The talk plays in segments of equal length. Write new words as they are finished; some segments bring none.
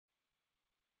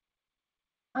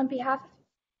On behalf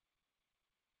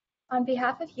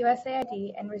of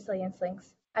USAID and Resilience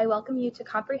Links, I welcome you to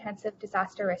Comprehensive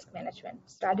Disaster Risk Management: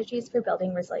 Strategies for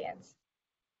Building Resilience.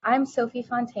 I'm Sophie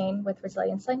Fontaine with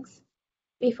Resilience Links.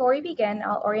 Before we begin,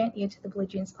 I'll orient you to the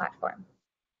BlueJeans platform.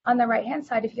 On the right-hand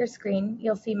side of your screen,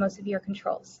 you'll see most of your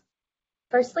controls.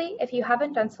 Firstly, if you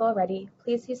haven't done so already,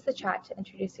 please use the chat to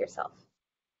introduce yourself.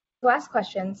 To ask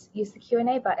questions, use the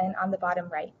Q&A button on the bottom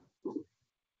right.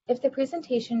 If the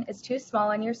presentation is too small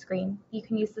on your screen, you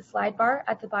can use the slide bar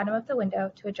at the bottom of the window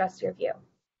to adjust your view.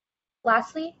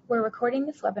 Lastly, we're recording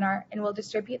this webinar and will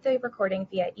distribute the recording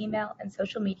via email and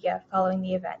social media following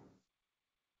the event.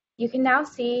 You can now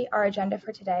see our agenda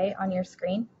for today on your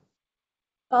screen.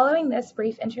 Following this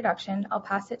brief introduction, I'll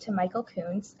pass it to Michael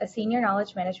Coons, a Senior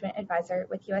Knowledge Management Advisor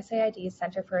with USAID's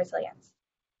Center for Resilience.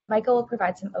 Michael will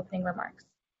provide some opening remarks.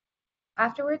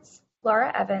 Afterwards,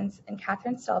 Laura Evans and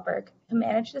Catherine Stallberg, who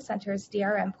manage the Center's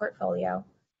DRM portfolio,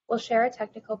 will share a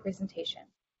technical presentation.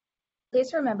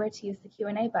 Please remember to use the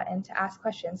Q&A button to ask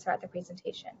questions throughout the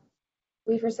presentation.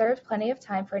 We've reserved plenty of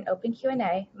time for an open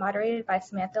Q&A moderated by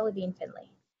Samantha Levine-Finley.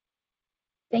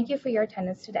 Thank you for your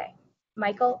attendance today.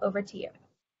 Michael, over to you.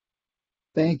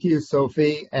 Thank you,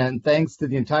 Sophie, and thanks to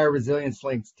the entire Resilience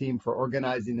Links team for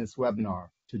organizing this webinar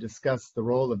to discuss the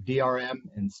role of DRM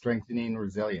in strengthening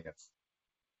resilience.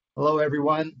 Hello,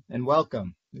 everyone, and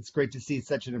welcome. It's great to see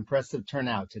such an impressive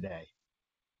turnout today.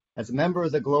 As a member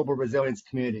of the global resilience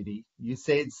community,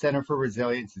 USAID's Center for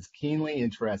Resilience is keenly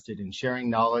interested in sharing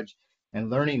knowledge and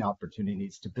learning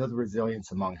opportunities to build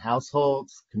resilience among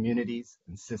households, communities,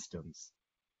 and systems.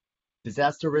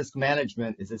 Disaster risk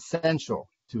management is essential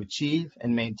to achieve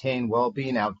and maintain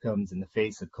well-being outcomes in the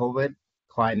face of COVID,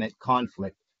 climate,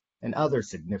 conflict, and other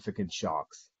significant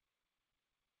shocks.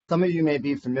 Some of you may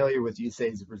be familiar with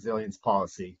USAID's resilience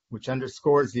policy, which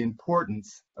underscores the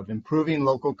importance of improving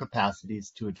local capacities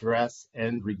to address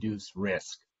and reduce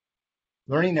risk.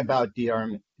 Learning about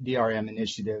DRM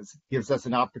initiatives gives us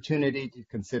an opportunity to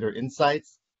consider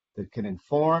insights that can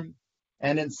inform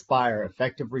and inspire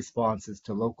effective responses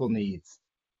to local needs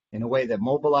in a way that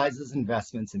mobilizes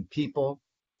investments in people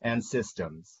and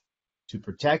systems to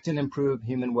protect and improve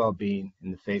human well-being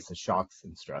in the face of shocks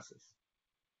and stresses.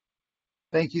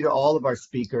 Thank you to all of our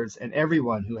speakers and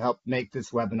everyone who helped make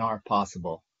this webinar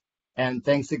possible. And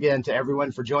thanks again to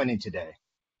everyone for joining today.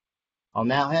 I'll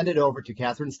now hand it over to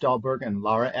Catherine Stallberg and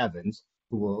Laura Evans,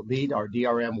 who will lead our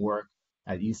DRM work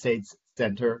at USAID's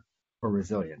Center for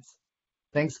Resilience.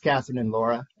 Thanks, Catherine and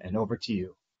Laura, and over to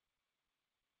you.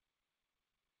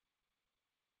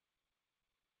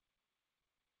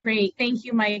 Great. Thank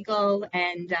you, Michael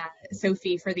and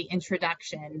Sophie, for the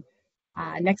introduction.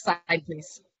 Next slide,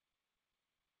 please.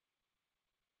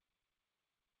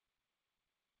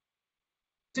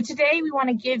 So today we want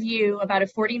to give you about a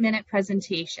 40-minute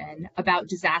presentation about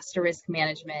disaster risk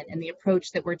management and the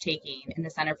approach that we're taking in the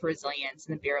Center for Resilience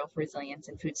and the Bureau for Resilience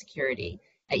and Food Security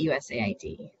at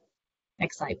USAID.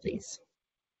 Next slide, please.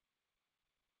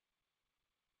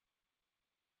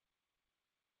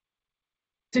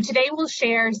 So today we'll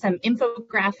share some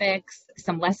infographics,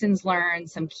 some lessons learned,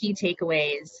 some key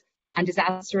takeaways on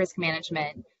disaster risk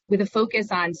management with a focus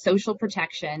on social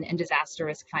protection and disaster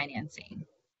risk financing.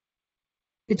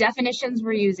 The definitions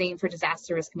we're using for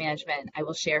disaster risk management, I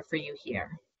will share for you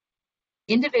here.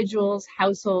 Individuals,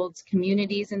 households,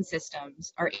 communities, and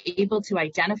systems are able to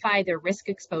identify their risk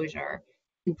exposure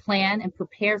and plan and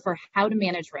prepare for how to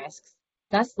manage risks,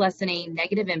 thus lessening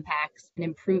negative impacts and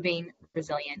improving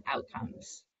resilient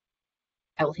outcomes.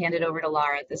 I will hand it over to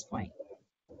Laura at this point.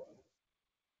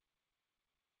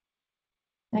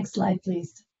 Next slide,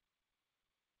 please.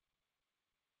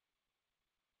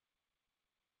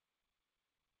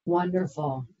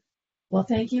 Wonderful. Well,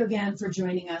 thank you again for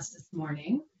joining us this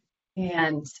morning.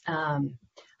 And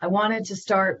I wanted to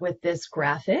start with this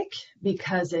graphic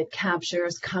because it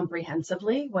captures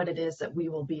comprehensively what it is that we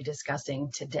will be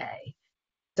discussing today.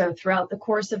 So throughout the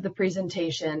course of the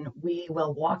presentation, we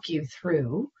will walk you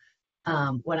through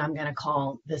what I'm going to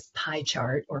call this pie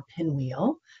chart or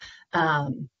pinwheel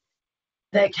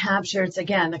that captures,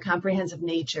 again, the comprehensive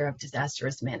nature of disaster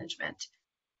risk management.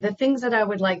 The things that I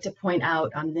would like to point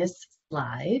out on this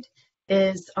slide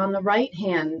is on the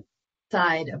right-hand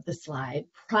side of the slide,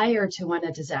 prior to when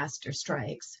a disaster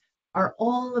strikes, are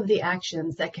all of the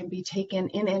actions that can be taken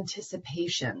in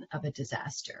anticipation of a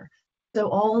disaster. So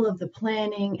all of the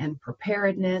planning and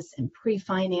preparedness and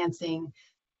pre-financing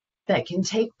that can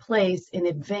take place in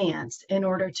advance in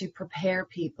order to prepare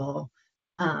people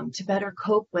to better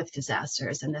cope with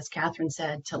disasters, and as Catherine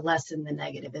said, to lessen the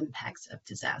negative impacts of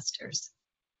disasters.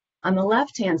 On the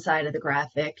left-hand side of the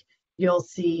graphic, you'll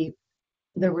see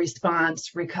the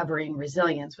response, recovery, and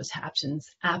resilience, which happens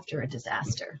after a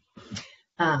disaster.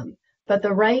 But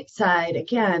the right side,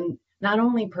 again, not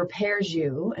only prepares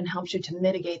you and helps you to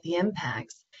mitigate the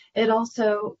impacts, it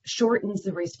also shortens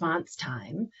the response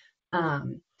time,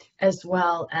 as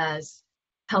well as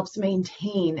helps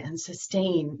maintain and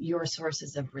sustain your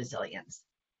sources of resilience.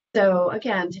 So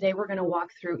again, today we're going to walk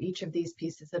through each of these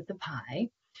pieces of the pie.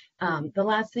 The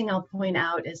last thing I'll point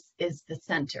out is the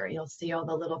center. You'll see all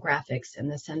the little graphics in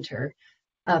the center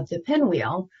of the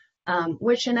pinwheel,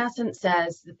 which in essence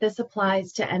says that this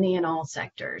applies to any and all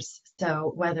sectors.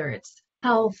 So whether it's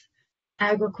health,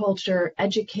 agriculture,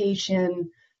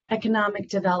 education, economic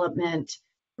development,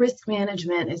 risk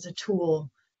management is a tool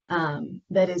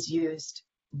that is used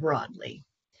broadly.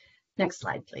 Next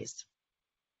slide, please.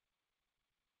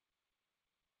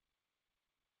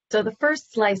 So the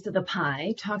first slice of the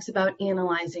pie talks about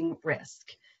analyzing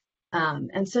risk.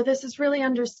 And so this is really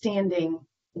understanding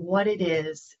what it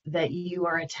is that you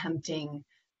are attempting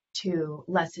to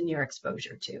lessen your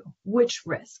exposure to. Which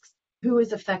risks? Who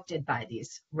is affected by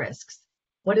these risks?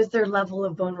 What is their level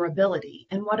of vulnerability?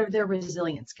 And what are their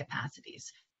resilience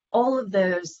capacities? All of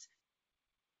those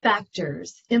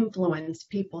factors influence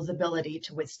people's ability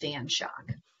to withstand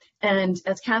shock. And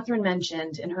as Catherine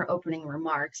mentioned in her opening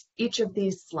remarks, each of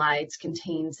these slides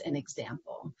contains an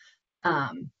example.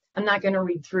 I'm not going to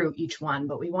read through each one,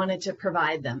 but we wanted to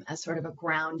provide them as sort of a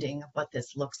grounding of what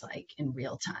this looks like in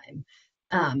real time.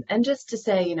 And just to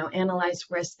say, analyze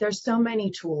risk, there's so many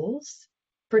tools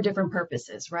for different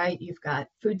purposes, right? You've got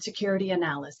food security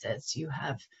analysis, you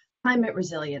have climate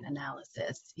resilient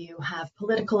analysis, you have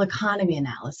political economy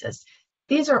analysis.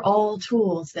 These are all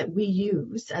tools that we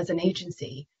use as an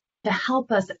agency to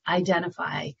help us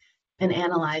identify and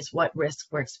analyze what risks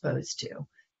we're exposed to.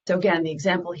 So again, the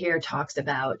example here talks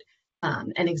about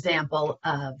an example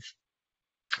of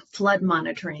flood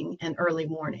monitoring and early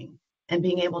warning, and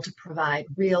being able to provide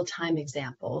real-time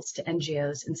examples to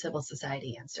NGOs and civil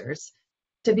society answers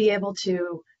to be able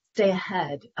to stay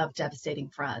ahead of devastating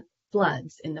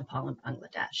floods in Nepal and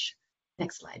Bangladesh.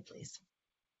 Next slide, please.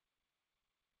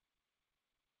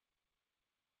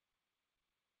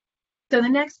 So the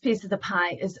next piece of the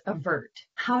pie is avert.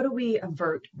 How do we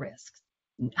avert risks?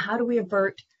 How do we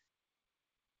avert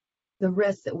the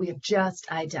risks that we have just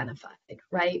identified,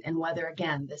 right? And whether,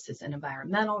 again, this is an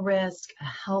environmental risk, a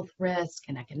health risk,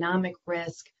 an economic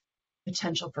risk,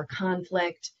 potential for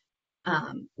conflict,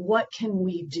 what can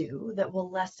we do that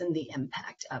will lessen the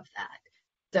impact of that?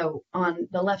 So on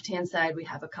the left-hand side, we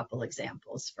have a couple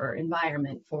examples for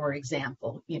environment, for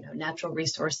example, natural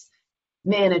resource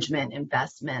management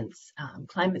investments,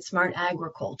 climate smart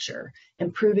agriculture,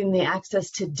 improving the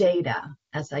access to data,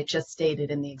 as I just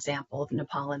stated in the example of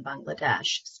Nepal and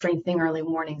Bangladesh, strengthening early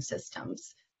warning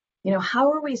systems.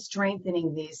 How are we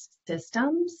strengthening these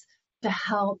systems to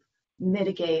help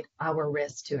mitigate our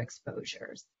risk to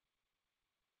exposures?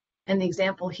 And the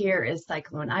example here is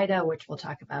Cyclone Ida, which we'll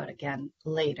talk about again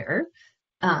later.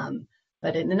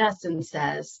 But in essence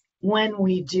says, when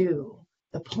we do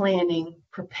the planning,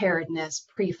 preparedness,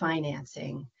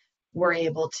 prefinancing, we're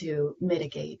able to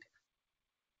mitigate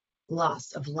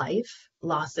loss of life,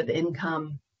 loss of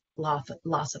income,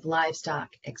 loss of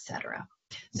livestock, etc.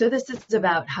 So this is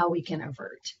about how we can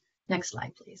avert. Next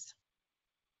slide, please.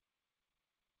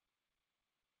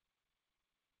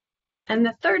 And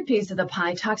the third piece of the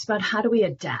pie talks about how do we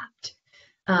adapt.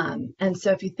 And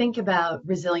so if you think about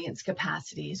resilience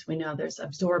capacities, we know there's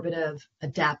absorptive,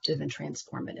 adaptive, and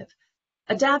transformative.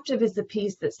 Adaptive is the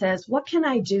piece that says, what can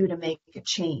I do to make a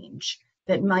change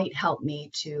that might help me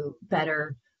to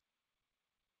better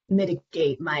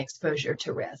mitigate my exposure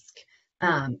to risk?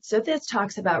 So this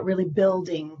talks about really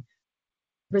building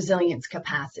resilience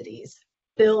capacities,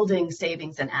 building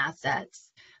savings and assets,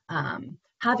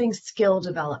 having skill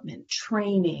development,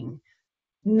 training,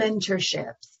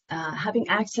 mentorships, having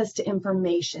access to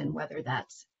information, whether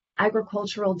that's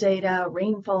agricultural data,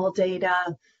 rainfall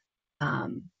data,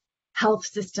 health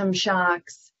system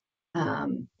shocks,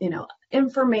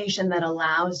 information that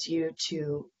allows you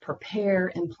to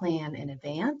prepare and plan in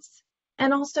advance,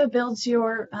 and also builds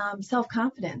your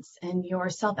self-confidence and your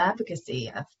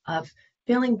self-advocacy of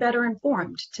feeling better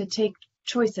informed to take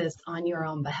choices on your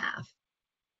own behalf.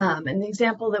 And the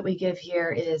example that we give here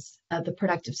is the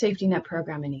Productive Safety Net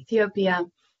program in Ethiopia,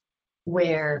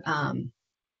 where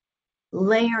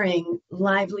layering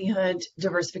livelihood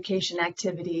diversification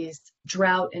activities,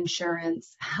 drought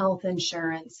insurance, health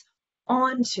insurance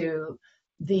onto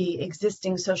the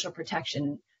existing social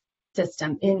protection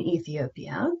system in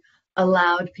Ethiopia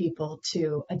allowed people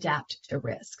to adapt to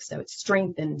risk. So it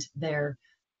strengthened their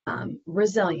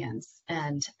resilience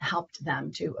and helped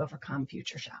them to overcome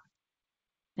future shock.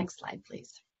 Next slide,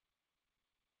 please.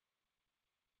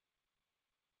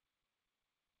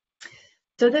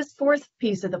 So this fourth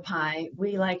piece of the pie,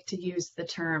 we like to use the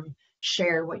term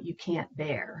share what you can't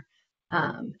bear.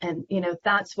 And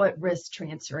that's what risk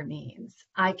transfer means.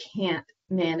 I can't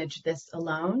manage this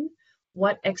alone.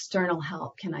 What external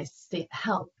help can I seek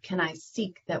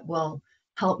that will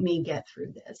help me get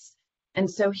through this? And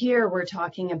so here we're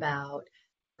talking about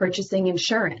purchasing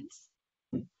insurance.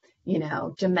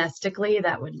 Domestically,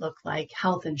 that would look like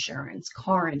health insurance,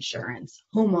 car insurance,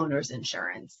 homeowners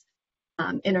insurance.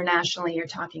 Internationally, you're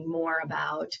talking more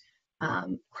about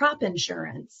crop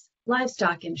insurance,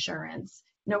 livestock insurance.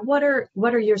 What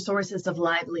are your sources of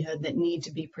livelihood that need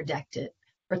to be protected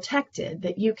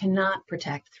that you cannot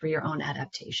protect through your own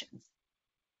adaptations?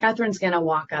 Catherine's going to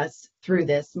walk us through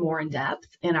this more in depth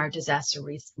in our disaster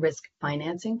risk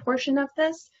financing portion of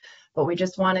this, but we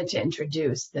just wanted to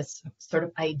introduce this sort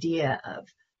of idea of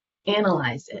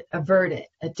analyze it, avert it,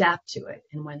 adapt to it,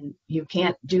 and when you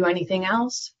can't do anything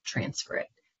else, transfer it.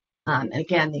 And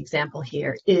again, the example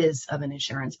here is of an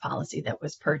insurance policy that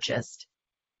was purchased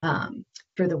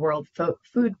through the World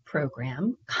Food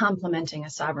Program, complementing a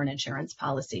sovereign insurance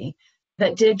policy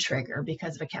that did trigger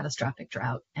because of a catastrophic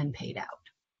drought and paid out.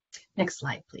 Next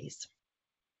slide, please.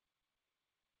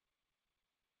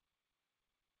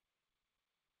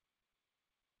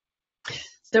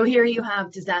 So here you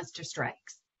have disaster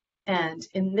strikes. And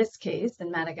in this case,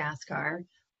 in Madagascar,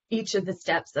 each of the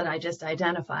steps that I just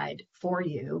identified for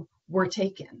you were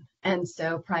taken. And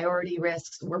so priority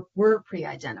risks were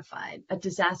pre-identified. A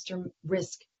disaster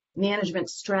risk management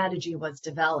strategy was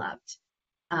developed.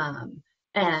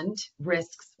 And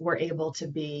risks were able to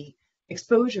be,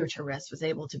 exposure to risk was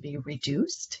able to be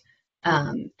reduced.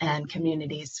 And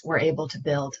communities were able to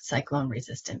build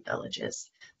cyclone-resistant villages.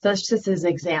 So that's just an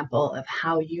example of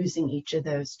how using each of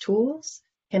those tools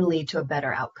can lead to a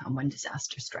better outcome when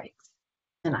disaster strikes.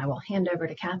 And I will hand over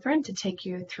to Catherine to take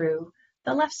you through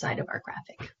the left side of our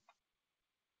graphic.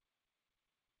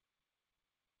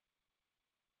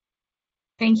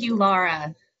 Thank you,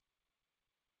 Laura.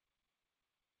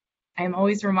 I'm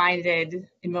always reminded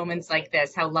in moments like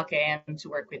this how lucky I am to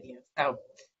work with you. So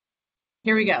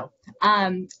here we go.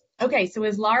 Okay, so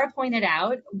as Laura pointed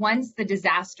out, once the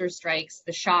disaster strikes,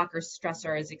 the shock or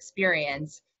stressor is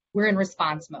experienced, we're in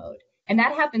response mode. And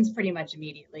that happens pretty much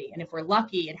immediately. And if we're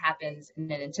lucky, it happens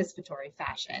in an anticipatory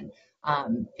fashion.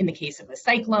 In the case of a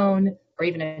cyclone or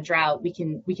even a drought, we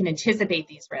can anticipate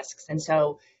these risks. And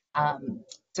so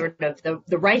sort of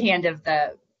the right hand of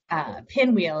the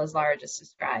pinwheel, as Laura just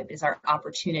described, is our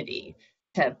opportunity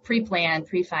to pre-plan,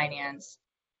 pre-finance,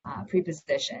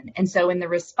 pre-position. And so in the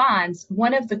response,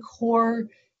 one of the core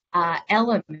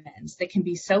elements that can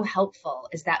be so helpful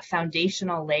is that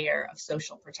foundational layer of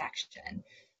social protection.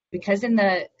 Because in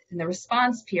the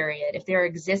response period, if there are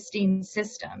existing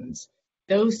systems,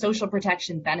 those social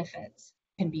protection benefits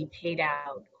can be paid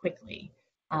out quickly.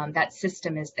 That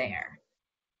system is there.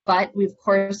 But of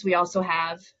course, we also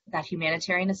have that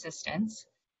humanitarian assistance.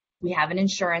 We have an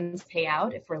insurance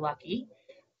payout if we're lucky.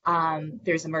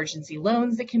 There's emergency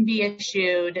loans that can be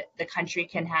issued. The country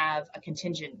can have a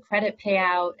contingent credit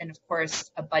payout, and of course,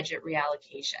 a budget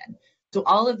reallocation. So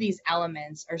all of these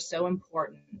elements are so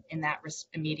important in that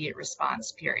immediate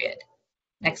response period.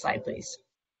 Next slide, please.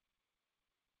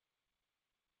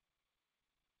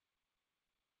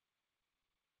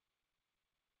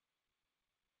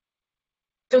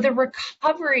 So the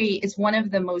recovery is one of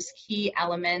the most key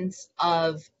elements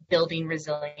of building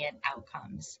resilient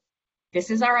outcomes. This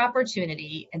is our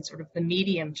opportunity in sort of the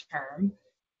medium term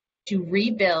to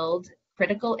rebuild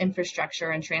critical infrastructure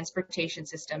and transportation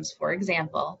systems, for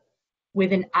example,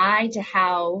 with an eye to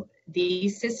how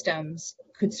these systems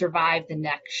could survive the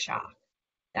next shock.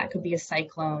 That could be a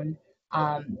cyclone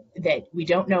that we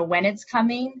don't know when it's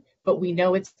coming, but we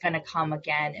know it's going to come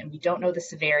again, and we don't know the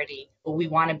severity, but we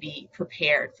want to be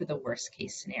prepared for the worst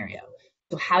case scenario.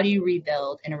 So how do you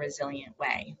rebuild in a resilient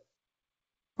way?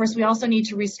 Of course, we also need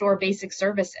to restore basic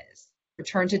services,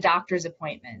 return to doctor's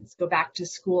appointments, go back to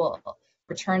school,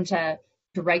 return to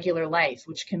regular life,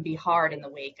 which can be hard in the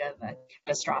wake of a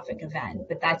catastrophic event,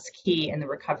 but that's key in the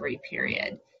recovery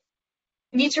period.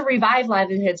 We need to revive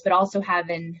livelihoods, but also have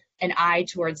an eye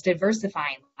towards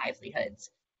diversifying livelihoods.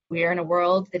 We are in a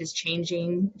world that is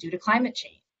changing due to climate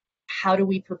change. How do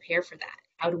we prepare for that?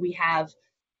 How do we have,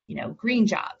 green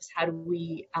jobs? How do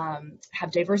we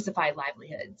have diversified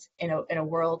livelihoods in a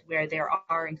world where there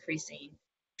are increasing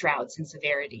droughts in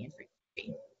severity and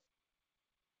frequency?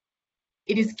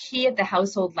 It is key at the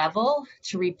household level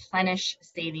to replenish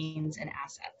savings and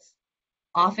assets.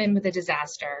 Often with a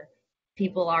disaster,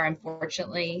 people are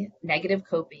unfortunately negative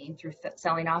coping through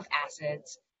selling off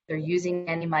assets. They're using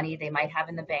any money they might have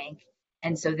in the bank.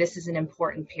 And so this is an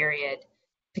important period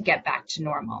to get back to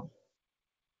normal.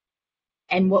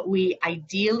 And what we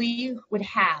ideally would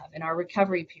have in our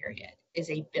recovery period is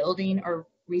a building or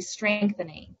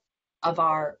re-strengthening of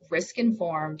our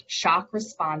risk-informed,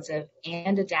 shock-responsive,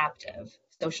 and adaptive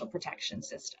social protection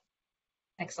system.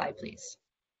 Next slide, please.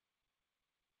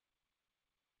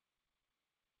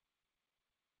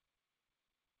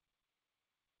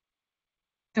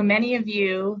 So many of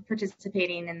you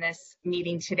participating in this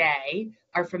meeting today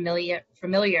are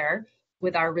familiar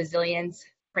with our resilience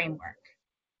framework.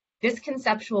 This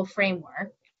conceptual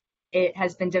framework, it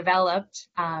has been developed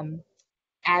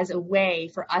as a way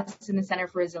for us in the Center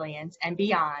for Resilience and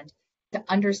beyond to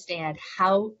understand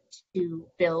how to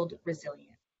build resilience.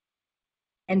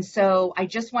 And so I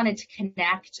just wanted to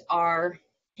connect our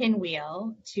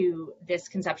pinwheel to this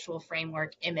conceptual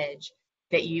framework image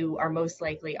that you are most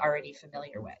likely already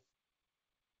familiar with.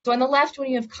 So on the left, when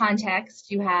you have context,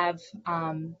 you have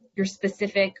your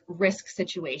specific risk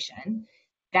situation.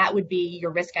 That would be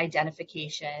your risk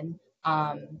identification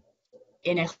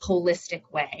in a holistic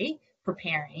way,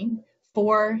 preparing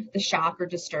for the shock or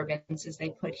disturbance, as they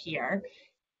put here.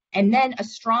 And then a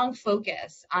strong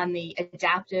focus on the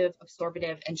adaptive,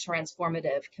 absorptive, and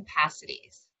transformative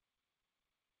capacities.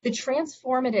 The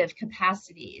transformative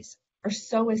capacities are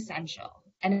so essential.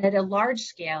 And at a large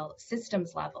scale,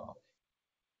 systems level,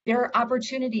 there are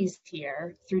opportunities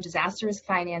here through disaster risk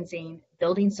financing,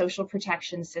 building social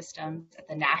protection systems at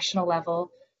the national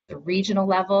level, the regional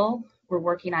level. We're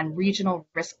working on regional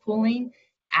risk pooling,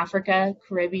 Africa,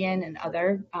 Caribbean, and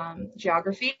other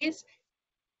geographies.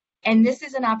 And this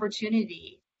is an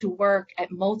opportunity to work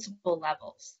at multiple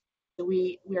levels. So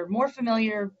we are more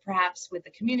familiar perhaps with the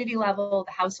community level,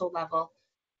 the household level,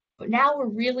 but now we're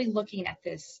really looking at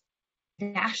this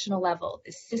national level,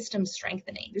 this system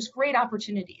strengthening. There's great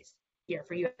opportunities here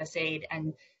for USAID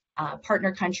and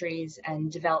partner countries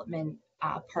and development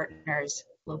partners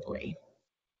globally.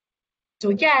 So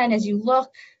again, as you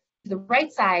look to the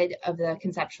right side of the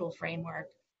conceptual framework,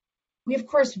 we of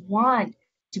course want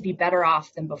to be better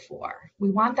off than before.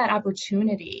 We want that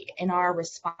opportunity in our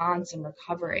response and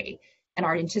recovery and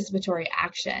our anticipatory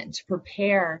action to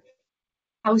prepare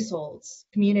households,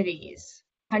 communities,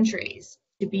 countries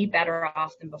to be better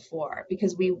off than before,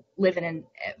 because we live in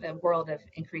a world of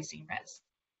increasing risk.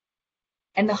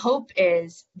 And the hope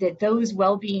is that those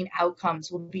well-being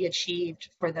outcomes will be achieved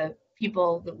for the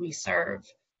people that we serve.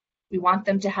 We want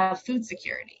them to have food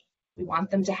security. We want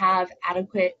them to have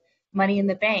adequate money in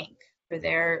the bank for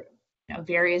their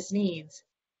various needs.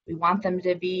 We want them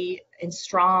to be in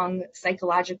strong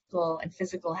psychological and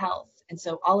physical health. And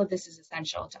so all of this is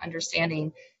essential to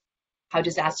understanding how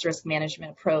disaster risk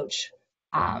management approach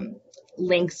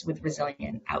links with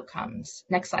resilient outcomes.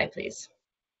 Next slide, please.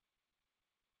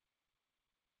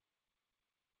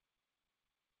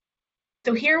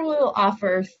 So here we'll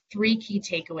offer 3 key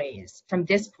takeaways from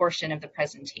this portion of the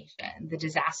presentation, the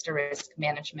disaster risk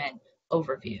management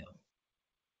overview.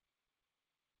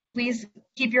 Please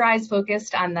keep your eyes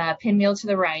focused on the pinwheel to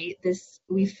the right. This,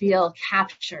 we feel,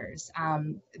 captures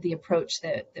the approach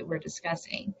that we're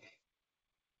discussing.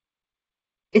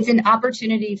 It's an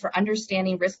opportunity for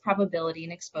understanding risk probability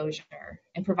and exposure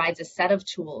and provides a set of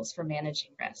tools for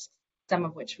managing risk, some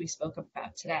of which we spoke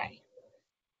about today.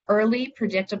 Early,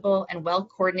 predictable, and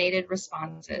well-coordinated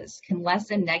responses can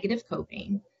lessen negative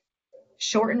coping,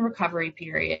 shorten recovery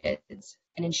periods,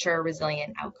 and ensure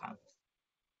resilient outcomes.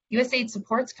 USAID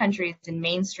supports countries in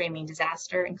mainstreaming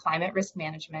disaster and climate risk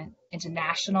management into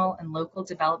national and local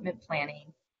development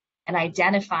planning and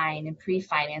identifying and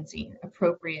pre-financing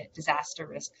appropriate disaster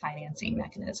risk financing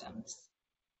mechanisms.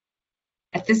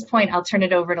 At this point, I'll turn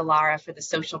it over to Lara for the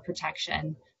social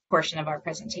protection portion of our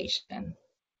presentation.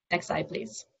 Next slide,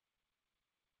 please.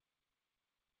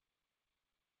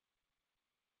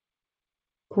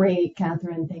 Great,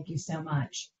 Catherine, thank you so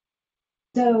much.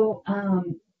 So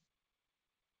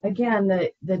again,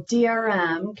 the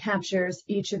DRM captures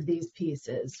each of these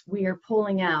pieces. We are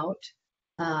pulling out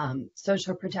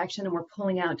social protection and we're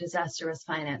pulling out disaster risk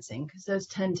financing because those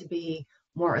tend to be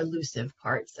more elusive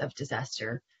parts of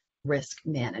disaster risk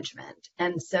management.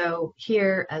 And so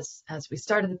here, as we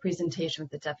started the presentation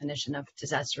with the definition of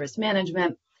disaster risk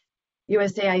management,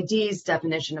 USAID's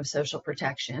definition of social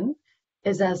protection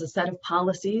is as a set of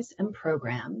policies and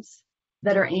programs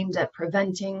that are aimed at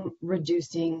preventing,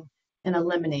 reducing, and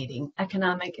eliminating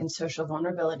economic and social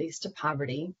vulnerabilities to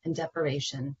poverty and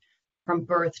deprivation from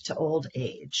birth to old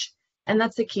age. And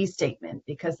that's a key statement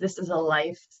because this is a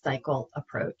life cycle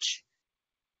approach.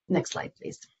 Next slide,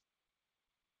 please.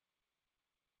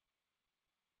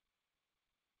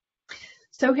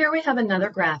 So here we have another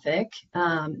graphic.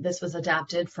 This was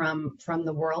adapted from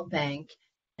the World Bank.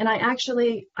 And I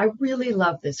really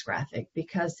love this graphic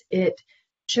because it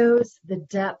shows the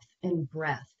depth and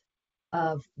breadth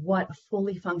of what a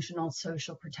fully functional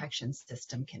social protection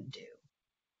system can do.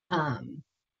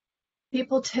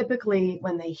 People typically,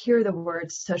 when they hear the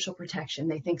word social protection,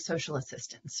 they think social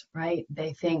assistance, right?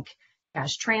 They think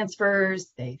cash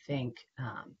transfers, they think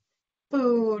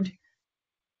food,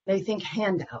 they think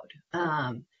handout.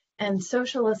 And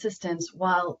social assistance,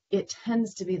 while it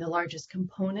tends to be the largest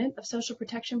component of social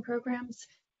protection programs,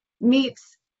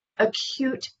 meets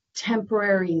acute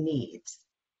temporary needs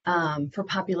for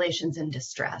populations in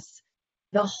distress.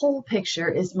 The whole picture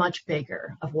is much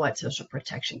bigger of what social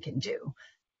protection can do.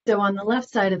 So on the left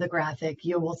side of the graphic,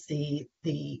 you will see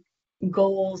the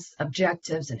goals,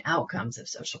 objectives, and outcomes of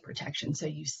social protection. So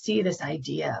you see this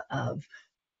idea of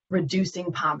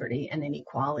reducing poverty and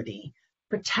inequality,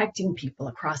 protecting people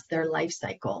across their life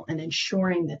cycle, and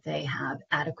ensuring that they have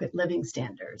adequate living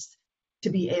standards to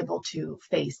be able to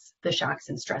face the shocks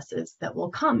and stresses that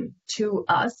will come to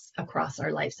us across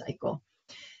our life cycle.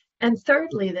 And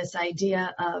thirdly, this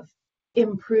idea of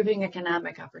improving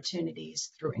economic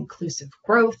opportunities through inclusive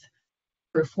growth,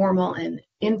 through formal and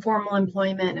informal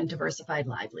employment, and diversified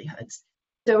livelihoods.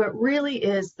 So it really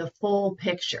is the full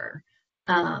picture.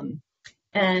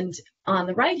 And on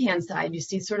the right-hand side, you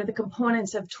see sort of the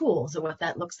components of tools of what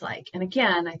that looks like. And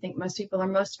again, I think most people are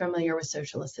most familiar with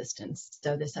social assistance.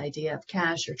 So this idea of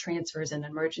cash or transfers in an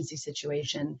emergency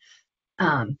situation.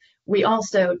 We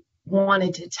also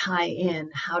wanted to tie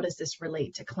in, how does this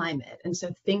relate to climate? And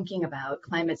so thinking about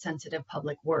climate-sensitive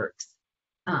public works,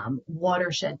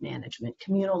 watershed management,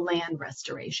 communal land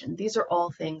restoration, these are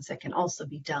all things that can also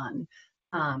be done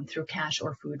through cash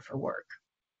or food for work.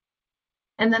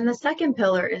 And then the second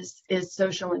pillar is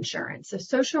social insurance. So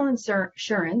social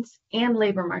insurance and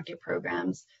labor market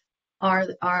programs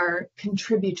are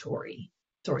contributory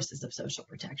sources of social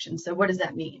protection. So what does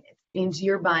that mean? It means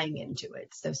you're buying into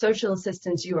it. So social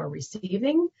assistance you are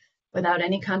receiving without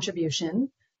any contribution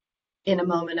in a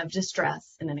moment of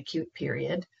distress in an acute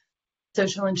period.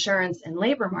 Social insurance and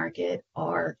labor market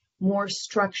are more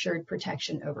structured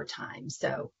protection over time.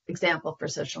 So example for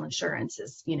social insurance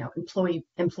is,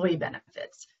 employee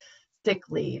benefits, sick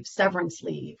leave, severance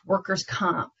leave, workers'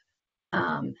 comp,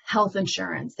 health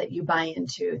insurance that you buy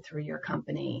into through your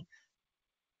company,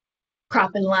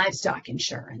 crop and livestock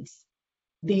insurance.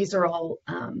 These are all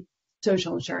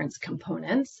social insurance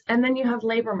components. And then you have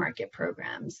labor market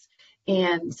programs.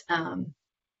 And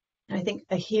I think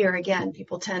here, again,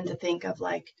 people tend to think of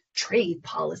like trade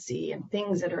policy and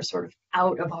things that are sort of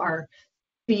out of our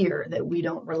sphere that we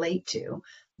don't relate to.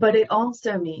 But it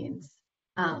also means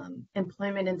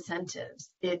employment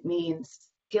incentives. It means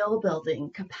skill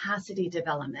building, capacity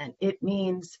development. It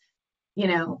means,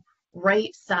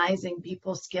 right sizing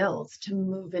people's skills to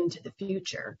move into the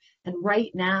future. And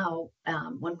right now,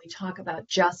 when we talk about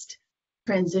just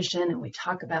transition and we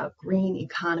talk about green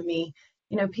economy,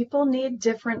 people need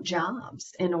different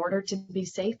jobs in order to be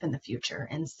safe in the future.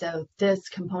 And so this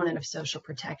component of social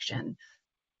protection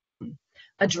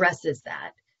addresses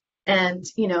that. And,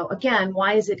 again,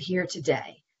 why is it here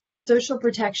today? Social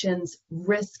protection's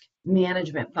risk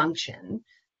management function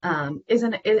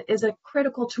is a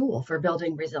critical tool for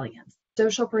building resilience.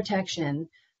 Social protection,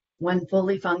 when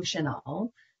fully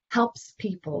functional, helps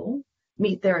people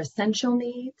meet their essential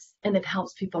needs, and it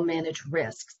helps people manage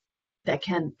risks that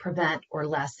can prevent or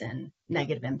lessen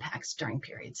negative impacts during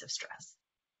periods of stress.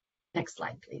 Next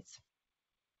slide, please.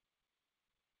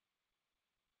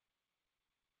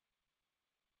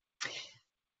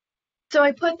 So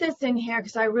I put this in here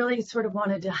because I really sort of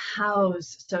wanted to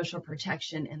house social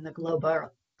protection in the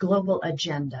global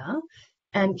agenda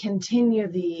and continue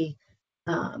the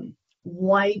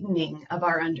widening of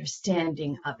our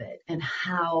understanding of it and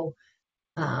how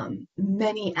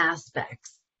many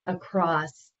aspects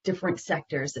across different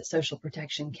sectors that social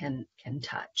protection can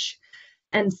touch.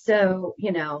 And so,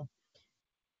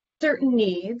 certain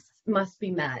needs must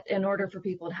be met in order for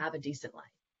people to have a decent life.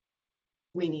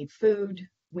 We need food,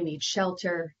 we need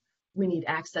shelter, we need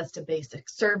access to basic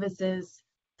services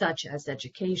such as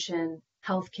education,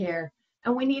 healthcare,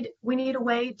 and we need a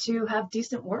way to have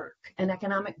decent work and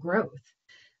economic growth.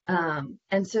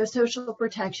 And so social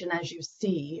protection, as you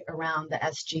see around the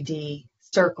SGD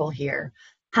circle here,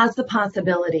 has the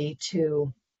possibility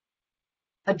to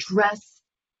address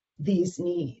these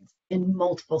needs in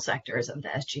multiple sectors of the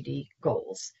SGD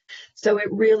goals. So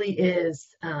it really is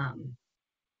a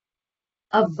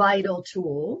vital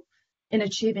tool in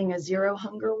achieving a zero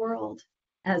hunger world,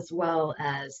 as well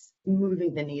as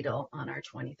moving the needle on our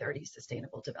 2030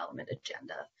 Sustainable Development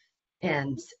Agenda.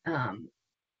 And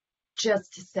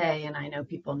just to say, and I know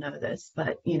people know this,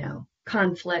 but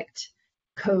conflict,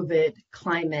 COVID,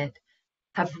 climate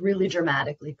have really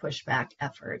dramatically pushed back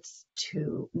efforts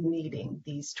to meeting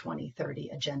these 2030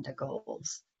 agenda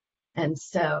goals. And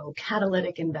so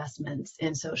catalytic investments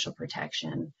in social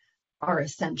protection are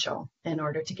essential in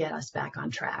order to get us back on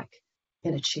track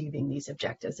in achieving these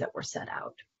objectives that were set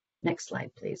out. Next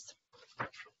slide, please.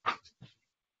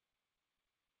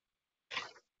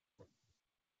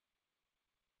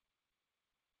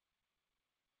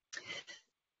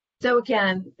 So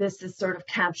again, this is sort of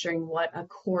capturing what a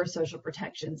core social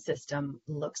protection system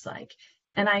looks like.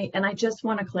 And I just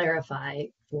want to clarify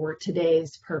for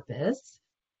today's purpose,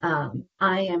 I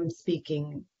am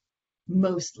speaking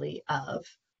mostly of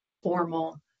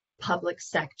formal public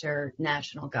sector,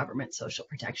 national government social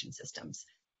protection systems.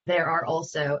 There are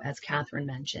also, as Catherine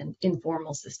mentioned,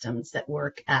 informal systems that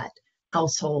work at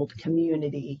household,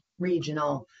 community,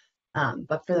 regional,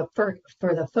 but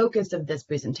for the focus of this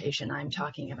presentation, I'm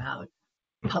talking about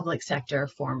public sector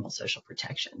formal social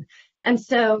protection. And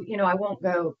so, I won't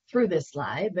go through this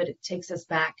slide, but it takes us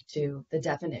back to the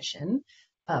definition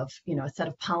of, a set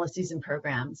of policies and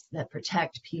programs that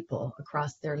protect people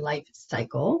across their life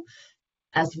cycle,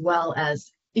 as well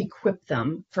as equip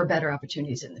them for better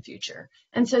opportunities in the future.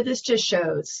 And so this just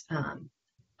shows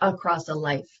across a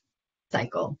life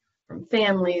cycle, from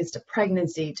families to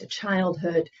pregnancy to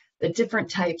childhood, the different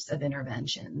types of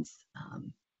interventions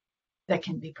that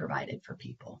can be provided for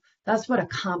people. That's what a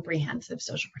comprehensive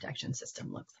social protection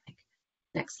system looks like.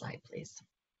 Next slide, please.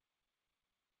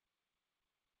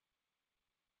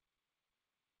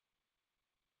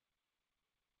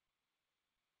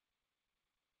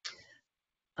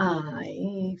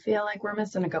 I feel like we're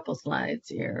missing a couple slides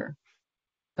here.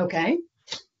 Okay.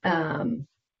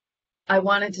 I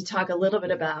wanted to talk a little bit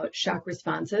about shock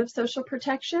responsive social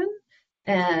protection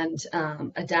and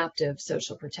adaptive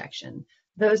social protection.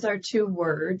 Those are two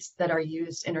words that are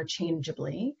used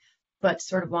interchangeably, but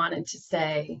sort of wanted to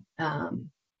say, I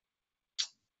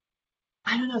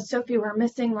don't know, Sophie, we're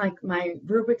missing like my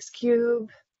Rubik's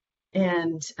Cube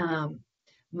and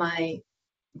my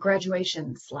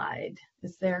graduation slide.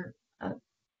 Is there a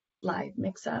slide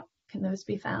mix-up? Can those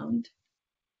be found?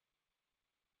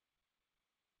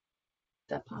 Is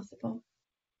that possible?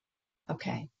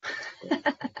 Okay.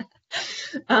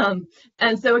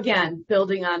 And so again,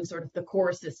 building on sort of the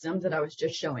core systems that I was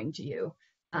just showing to you,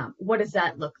 what does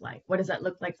that look like? What does that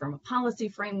look like from a policy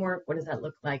framework? What does that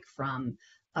look like from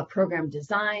a program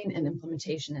design and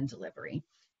implementation and delivery?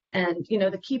 And,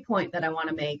 the key point that I want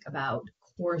to make about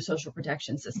core social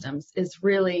protection systems is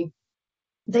really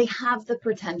they have the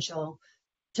potential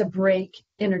to break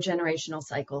intergenerational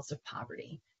cycles of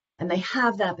poverty. And they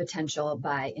have that potential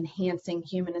by enhancing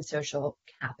human and social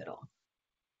capital.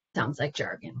 Sounds like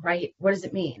jargon, right? What does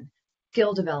it mean?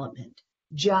 Skill development,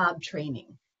 job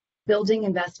training, building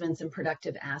investments in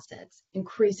productive assets,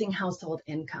 increasing household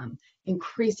income,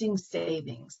 increasing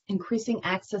savings, increasing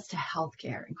access to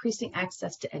healthcare, increasing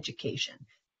access to education.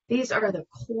 These are the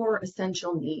core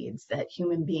essential needs that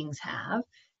human beings have.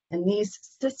 And these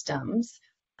systems,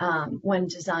 when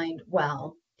designed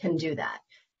well, can do that.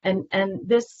 And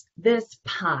this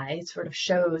pie sort of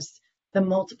shows the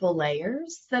multiple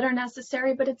layers that are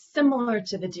necessary, but it's similar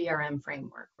to the DRM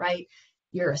framework, right?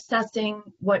 You're assessing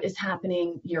what is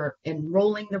happening, you're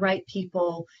enrolling the right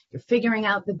people, you're figuring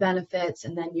out the benefits,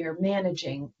 and then you're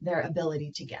managing their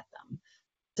ability to get them.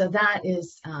 So that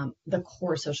is the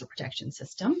core social protection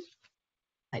system.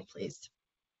 Slide, please.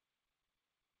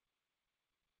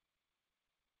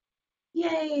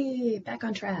 Yay, back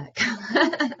on track.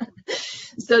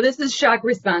 So this is shock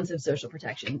responsive social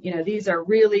protection. These are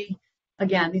really,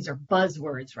 again, these are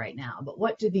buzzwords right now, but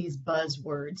what do these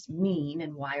buzzwords mean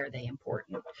and why are they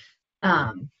important?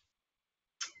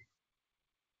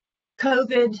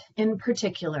 COVID in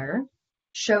particular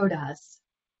showed us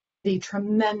the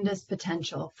tremendous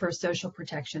potential for social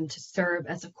protection to serve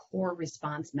as a core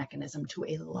response mechanism to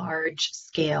a large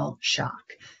scale shock.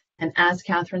 And as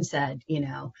Catherine said,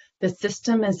 the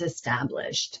system is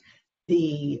established.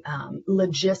 The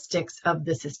logistics of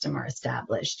the system are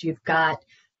established. You've got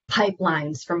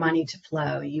pipelines for money to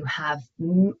flow. You have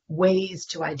ways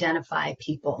to identify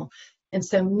people. And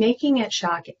so making it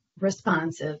shock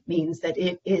responsive means that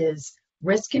it is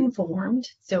risk informed,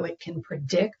 so it can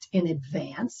predict in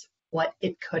advance what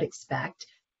it could expect,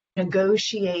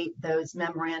 negotiate those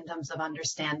memorandums of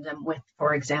understanding with,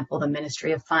 for example, the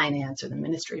Ministry of Finance or the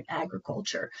Ministry of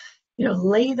Agriculture,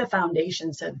 lay the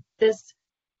foundation so this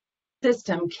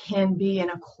system can be an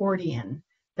accordion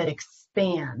that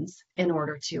expands in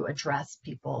order to address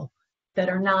people that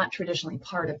are not traditionally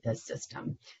part of this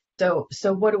system.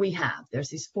 So what do we have? There's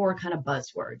these four kind of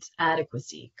buzzwords: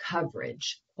 adequacy,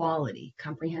 coverage, quality,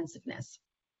 comprehensiveness.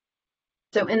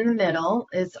 So in the middle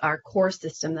is our core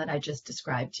system that I just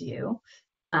described to you.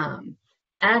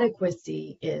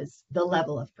 Adequacy is the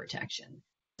level of protection.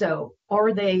 So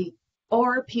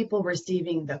are people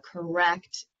receiving the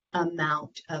correct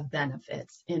amount of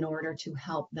benefits in order to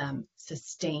help them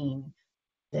sustain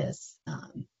this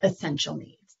essential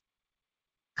needs?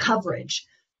 Coverage.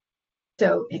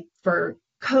 So for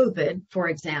COVID, for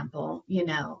example,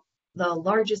 the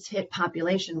largest hit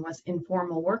population was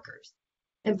informal workers.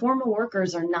 Informal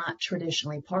workers are not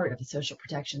traditionally part of the social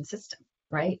protection system,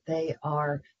 right? They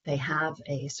have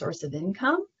a source of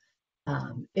income.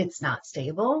 It's not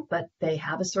stable, but they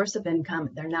have a source of income.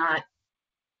 They're not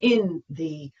in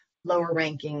the lower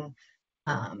ranking,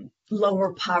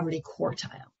 lower poverty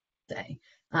quartile, say.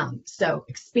 So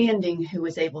expanding who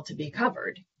is able to be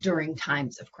covered during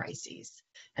times of crises.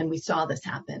 And we saw this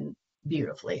happen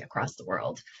beautifully across the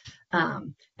world.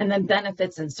 And then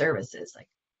benefits and services, like,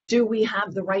 do we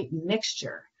have the right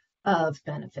mixture of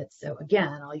benefits? So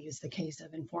again, I'll use the case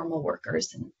of informal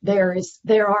workers. And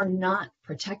there are not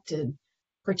protection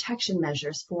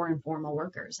measures for informal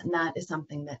workers. And that is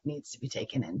something that needs to be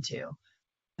taken into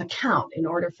account in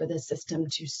order for the system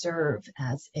to serve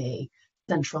as a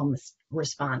central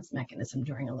response mechanism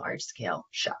during a large-scale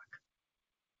shock.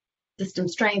 System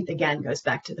strength, again, goes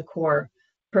back to the core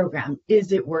program.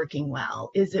 Is it working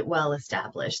well? Is it well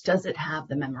established? Does it have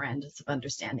the memorandums of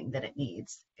understanding that it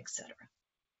needs, etc.?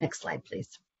 Next slide,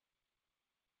 please.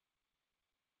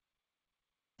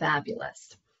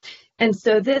 Fabulous. And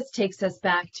so this takes us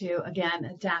back to, again,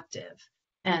 adaptive.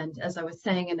 And as I was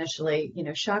saying initially,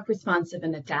 shock responsive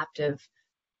and adaptive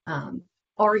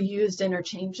are used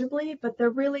interchangeably, but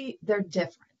they're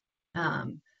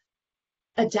different.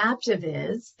 Adaptive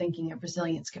is thinking of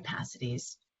resilience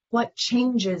capacities. What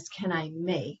changes can I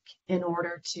make in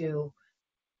order to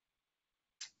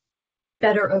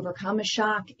better overcome a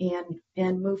shock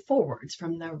and move forwards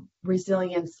from the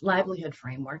resilience livelihood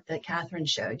framework that Catherine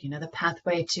showed, the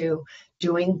pathway to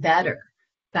doing better,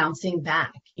 bouncing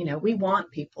back. We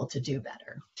want people to do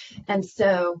better. And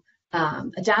so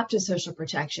adaptive social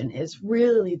protection is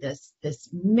really this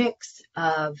mix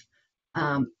of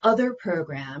other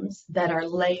programs that are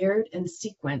layered and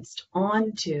sequenced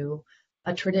onto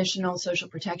a traditional social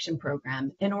protection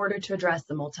program in order to address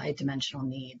the multidimensional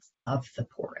needs of the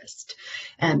poorest.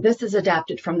 And this is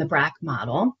adapted from the BRAC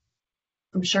model.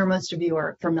 I'm sure most of you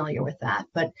are familiar with that,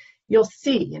 but you'll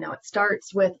see, it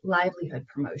starts with livelihood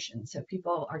promotion. So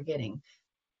people are getting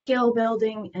skill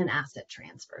building and asset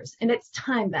transfers, and it's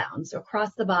time bound. So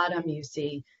across the bottom, you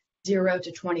see 0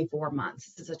 to 24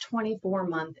 months. This is a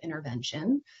 24-month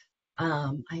intervention.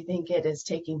 I think it is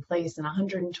taking place in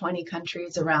 120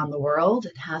 countries around the world.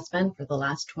 It has been for the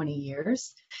last 20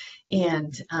 years,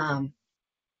 and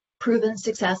proven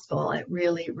successful at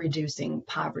really reducing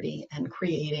poverty and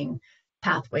creating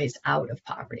pathways out of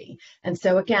poverty. And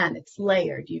so again, it's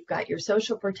layered. You've got your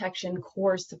social protection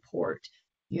core support.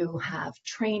 You have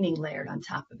training layered on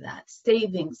top of that,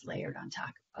 savings layered on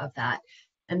top of that.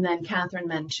 And then Catherine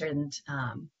mentioned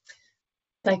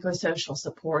psychosocial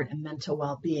support and mental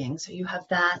well-being. So you have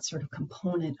that sort of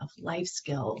component of life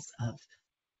skills, of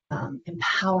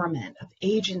empowerment, of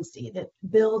agency that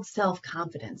builds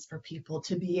self-confidence for people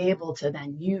to be able to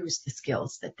then use the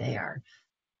skills that they are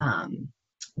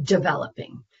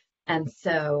developing. And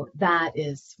so that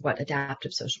is what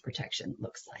adaptive social protection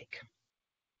looks like.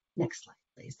 Next slide,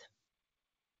 please.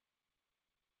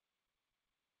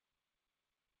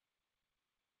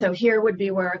 So here would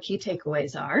be where our key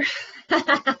takeaways are.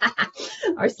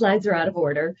 Our slides are out of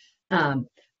order.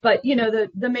 But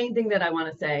the main thing that I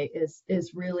want to say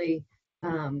is really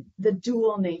the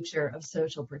dual nature of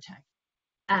social protection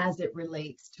as it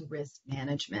relates to risk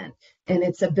management and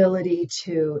its ability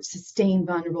to sustain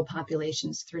vulnerable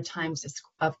populations through times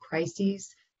of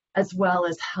crises, as well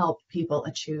as help people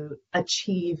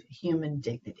achieve human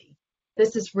dignity.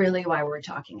 This is really why we're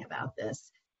talking about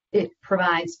this. It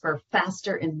provides for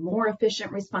faster and more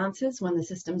efficient responses when the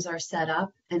systems are set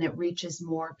up, and it reaches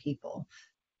more people.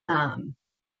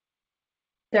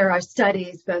 There are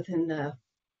studies both in the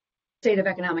State of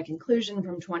Economic Inclusion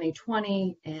from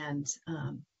 2020 and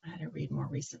I had to read more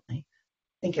recently.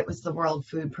 I think it was the World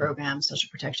Food Program Social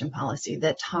Protection Policy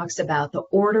that talks about the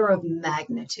order of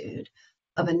magnitude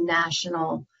of a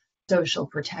national social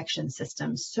protection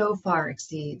system so far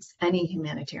exceeds any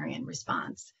humanitarian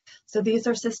response. So these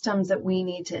are systems that we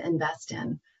need to invest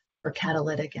in for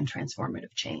catalytic and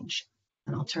transformative change.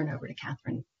 And I'll turn over to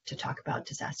Catherine to talk about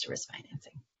disaster risk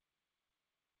financing.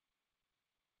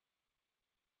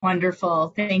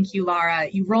 Wonderful. Thank you, Laura.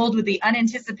 You rolled with the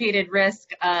unanticipated risk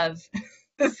of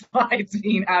the slides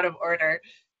being out of order,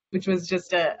 which was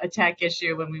just a tech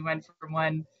issue when we went from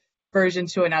one version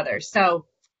to another. So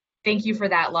thank you for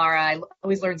that, Laura. I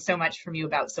always learn so much from you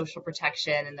about social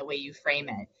protection and the way you frame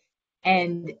it.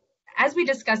 And as we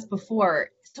discussed before,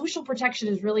 social protection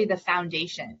is really the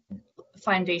foundational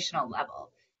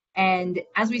level. And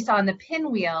as we saw in the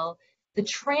pinwheel, the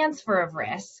transfer of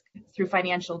risk through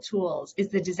financial tools is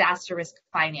the disaster risk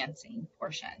financing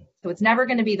portion. So it's never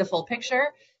going to be the full picture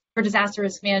for disaster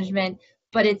risk management,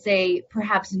 but it's a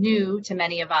perhaps new to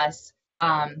many of us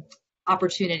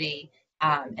opportunity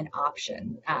and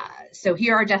option. So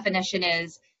here our definition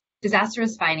is disaster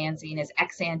risk financing is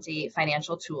ex-ante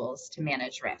financial tools to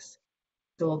manage risk.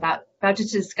 So we're about to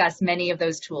discuss many of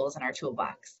those tools in our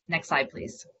toolbox. Next slide,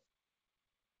 please.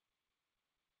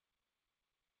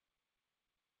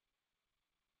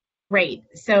 Great.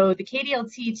 So the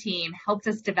KDLT team helped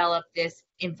us develop this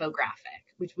infographic,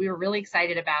 which we were really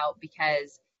excited about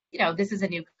because, this is a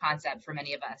new concept for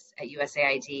many of us at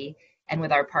USAID and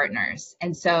with our partners.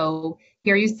 And so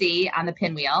here you see on the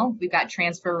pinwheel, we've got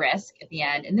transfer risk at the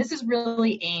end. And this is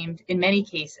really aimed in many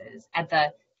cases at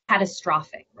the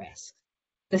catastrophic risk,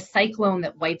 the cyclone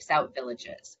that wipes out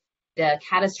villages, the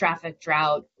catastrophic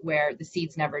drought where the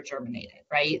seeds never germinated,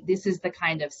 right? This is the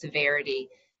kind of severity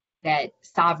that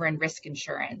sovereign risk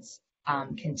insurance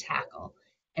can tackle.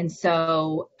 And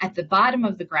so at the bottom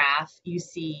of the graph, you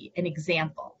see an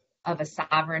example of a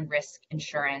sovereign risk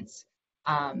insurance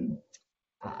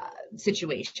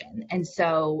situation. And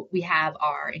so we have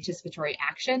our anticipatory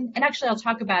action. And actually, I'll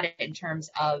talk about it in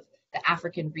terms of the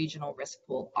African Regional Risk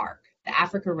Pool ARC, the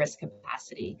Africa Risk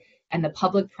Capacity, and the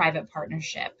public-private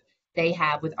partnership they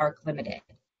have with ARC Limited,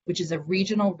 which is a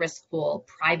regional risk pool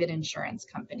private insurance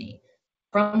company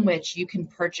from which you can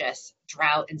purchase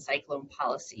drought and cyclone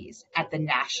policies at the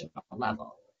national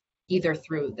level, either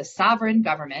through the sovereign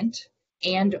government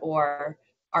and or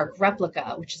ARC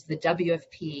Replica, which is the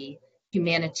WFP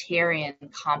humanitarian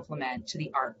complement to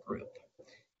the ARC group.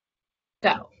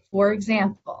 So, for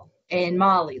example, in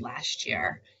Mali last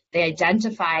year, they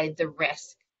identified the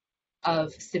risk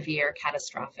of severe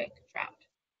catastrophic drought.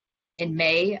 In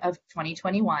May of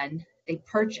 2021, they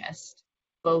purchased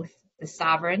both the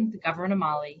sovereign, the government of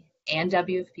Mali, and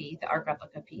WFP, the ARC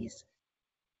Replica piece,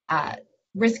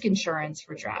 risk insurance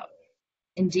for drought.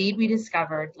 Indeed, we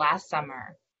discovered last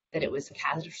summer that it was a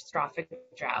catastrophic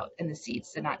drought and the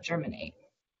seeds did not germinate.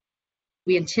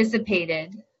 We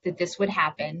anticipated that this would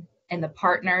happen, and the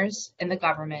partners and the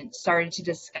government started to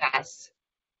discuss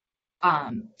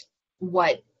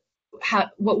what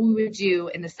we would do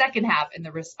in the second half in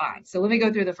the response. So let me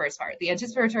go through the first part. The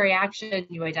anticipatory action,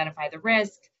 you identify the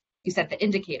risk, you set the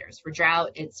indicators. For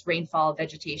drought, it's rainfall,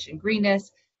 vegetation,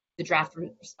 greenness, the draft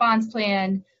response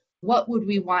plan. What would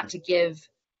we want to give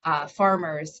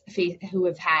farmers who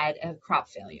have had a crop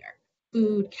failure?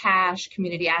 Food, cash,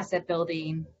 community asset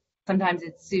building, sometimes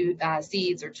it's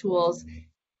seeds or tools.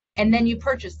 And then you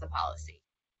purchase the policy.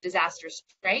 Disaster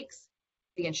strikes,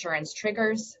 the insurance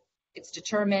triggers, it's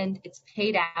determined, it's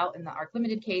paid out in the ARC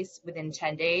Limited case within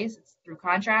 10 days, it's through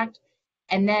contract.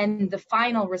 And then the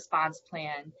final response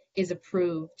plan is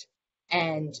approved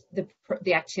and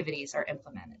the activities are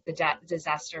implemented. The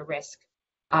disaster risk,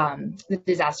 the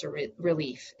disaster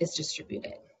relief is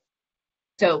distributed.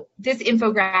 So this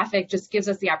infographic just gives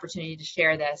us the opportunity to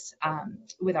share this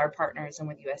with our partners and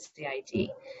with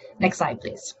USAID. Next slide,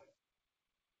 please.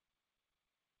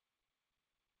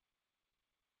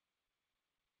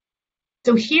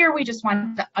 So here we just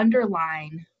want to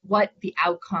underline what the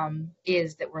outcome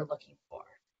is that we're looking for.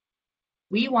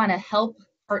 We want to help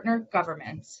partner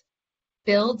governments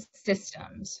build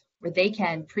systems where they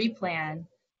can pre-plan,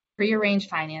 pre-arrange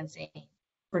financing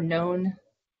for known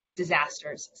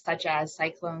disasters such as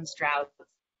cyclones, droughts,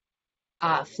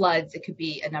 floods. It could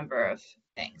be a number of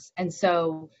things. And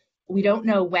so we don't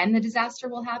know when the disaster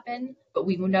will happen, but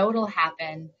we know it'll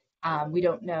happen. We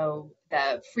don't know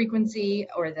the frequency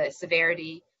or the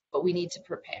severity, but we need to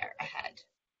prepare ahead.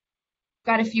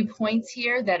 Got a few points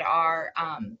here that are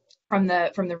from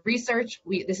the research.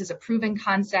 This is a proven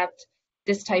concept.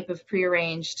 This type of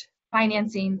prearranged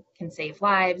financing can save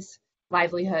lives,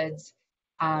 livelihoods,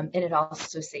 and it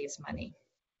also saves money.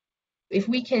 If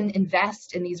we can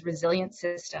invest in these resilient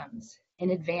systems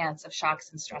in advance of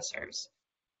shocks and stressors,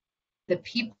 the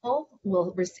people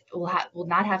will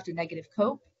not have to negative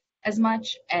cope as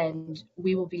much, and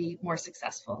we will be more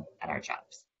successful at our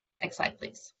jobs. Next slide,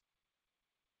 please.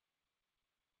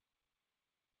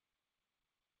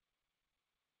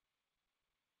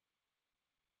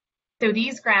 So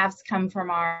these graphs come from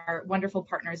our wonderful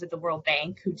partners at the World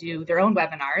Bank who do their own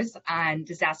webinars on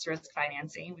disaster risk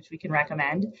financing, which we can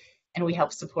recommend, and we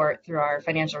help support through our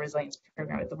financial resilience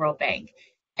program at the World Bank.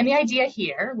 And the idea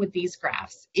here with these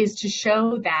graphs is to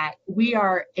show that we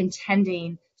are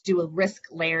intending to do a risk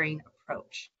layering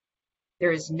approach.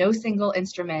 There is no single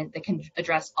instrument that can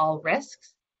address all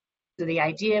risks. So the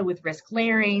idea with risk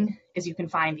layering is you can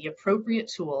find the appropriate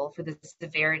tool for the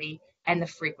severity and the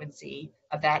frequency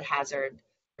of that hazard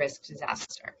risk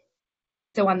disaster.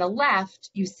 So on the left,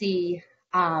 you see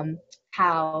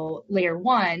how layer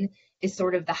one is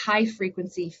sort of the high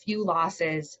frequency, few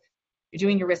losses. You're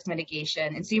doing your risk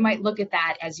mitigation. And so you might look at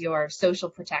that as your social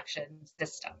protection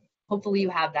system. Hopefully you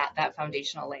have that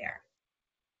foundational layer.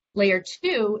 Layer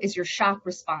two is your shock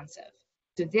responsive.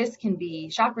 So this can be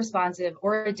shock responsive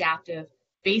or adaptive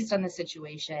based on the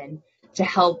situation to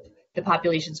help the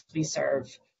populations we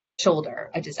serve shoulder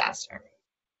a disaster.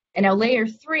 And now layer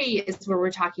three is where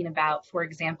we're talking about, for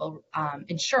example,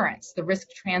 insurance, the risk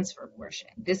transfer portion.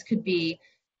 This could be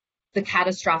the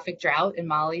catastrophic drought in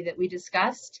Mali that we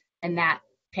discussed and that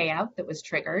payout that was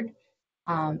triggered.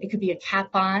 It could be a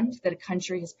cat bond that a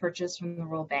country has purchased from the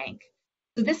World Bank.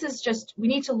 So this is just, we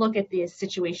need to look at the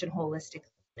situation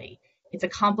holistically. It's a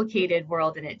complicated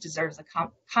world and it deserves a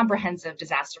comprehensive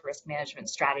disaster risk management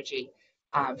strategy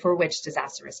for which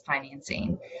disaster risk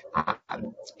financing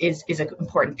is an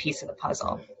important piece of the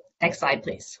puzzle. Next slide,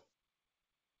 please.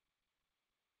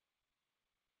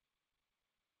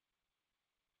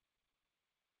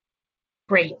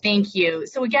 Great, thank you.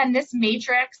 So again, this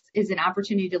matrix is an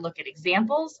opportunity to look at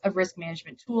examples of risk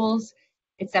management tools.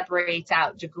 It separates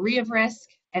out degree of risk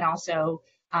and also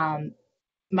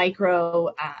micro,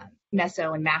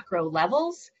 meso, and macro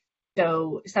levels.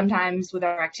 So sometimes with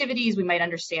our activities, we might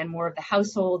understand more of the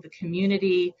household, the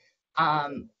community,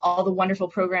 all the wonderful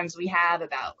programs we have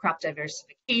about crop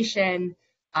diversification.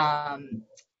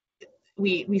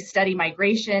 We study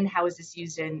migration. How is this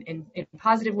used in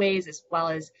positive ways, as well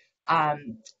as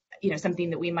something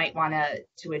that we might want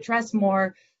to address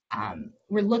more.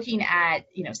 We're looking at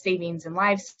savings in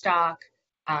livestock,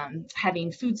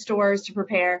 having food stores to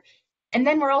prepare, and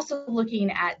then we're also looking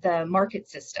at the market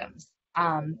systems.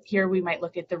 Here we might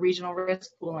look at the regional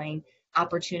risk pooling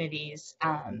opportunities,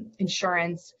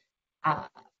 insurance,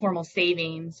 formal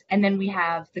savings, and then we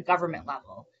have the government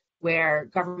level where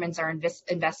governments are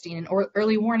investing in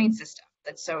early warning systems.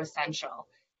 That's so essential.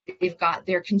 They've got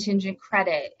their contingent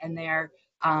credit and their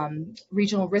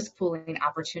regional risk pooling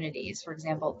opportunities, for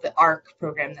example, the ARC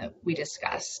program that we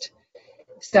discussed.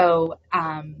 So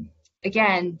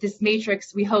again, this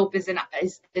matrix we hope is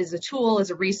a tool, is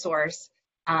a resource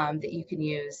that you can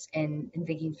use in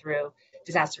thinking through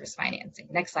disaster risk financing.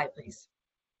 Next slide, please.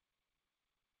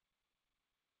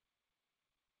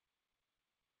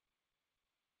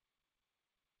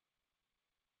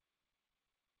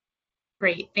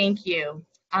 Great, thank you.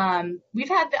 We've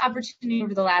had the opportunity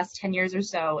over the last 10 years or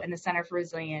so in the Center for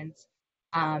Resilience,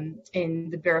 in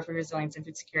the Bureau for Resilience and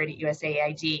Food Security at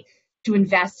USAID, to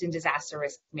invest in disaster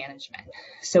risk management.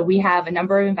 So we have a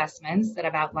number of investments that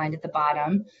I've outlined at the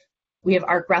bottom. We have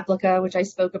ARC Replica, which I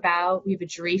spoke about. We have a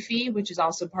JRIFI, which is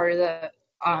also part of the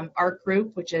ARC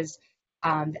group, which is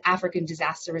the African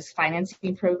Disaster Risk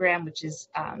Financing Program, which is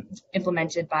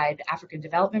implemented by the African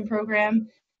Development Program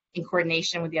in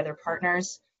coordination with the other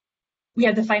partners. We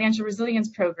have the Financial Resilience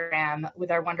Program with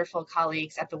our wonderful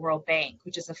colleagues at the World Bank,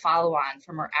 which is a follow-on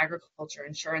from our Agriculture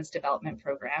Insurance Development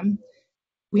Program.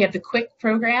 We have the QUIC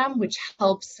program, which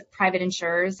helps private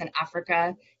insurers in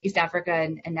Africa, East Africa,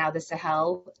 and now the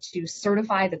Sahel to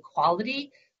certify the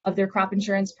quality of their crop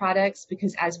insurance products,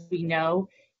 because as we know,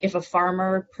 if a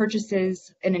farmer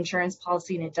purchases an insurance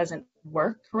policy and it doesn't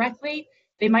work correctly,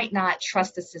 they might not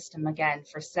trust the system again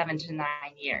for 7 to 9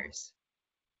 years.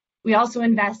 We also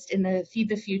invest in the Feed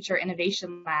the Future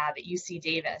Innovation Lab at UC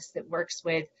Davis that works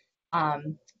with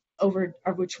over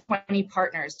 20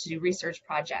 partners to do research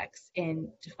projects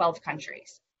in 12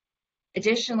 countries.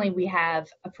 Additionally, we have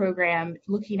a program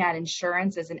looking at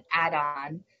insurance as an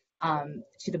add-on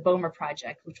to the BOMER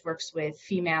project, which works with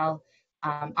female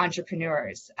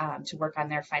entrepreneurs to work on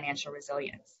their financial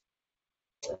resilience.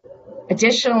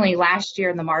 Additionally, last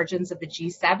year in the margins of the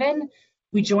G7,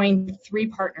 we joined 3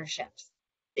 partnerships.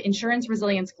 The Insurance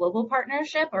Resilience Global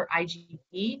Partnership, or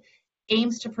IGP,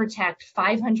 aims to protect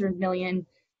 500 million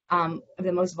of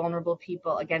the most vulnerable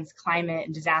people against climate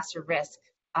and disaster risk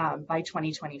by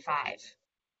 2025.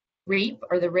 REAP,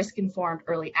 or the Risk Informed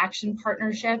Early Action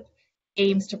Partnership,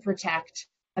 aims to protect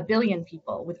 1 billion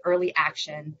people with early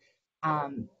action,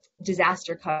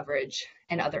 disaster coverage,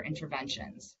 and other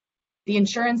interventions. The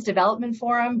Insurance Development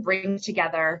Forum brings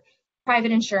together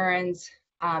private insurance,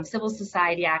 civil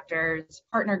society actors,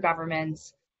 partner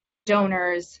governments,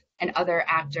 donors, and other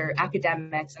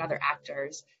academics and other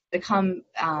actors that come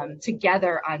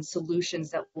together on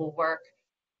solutions that will work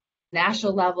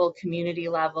national level, community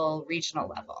level, regional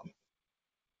level.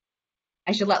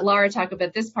 I should let Laura talk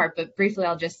about this part, but briefly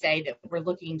I'll just say that we're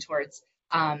looking towards,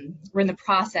 we're in the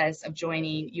process of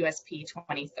joining USP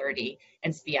 2030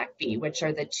 and SPIAC-B, which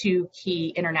are the two key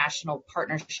international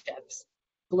partnerships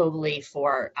globally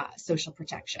for social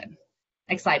protection.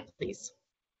 Next slide, please.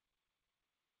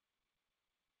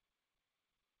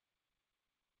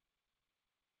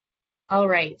 All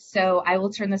right, so I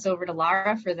will turn this over to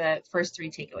Laura for the first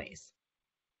three takeaways.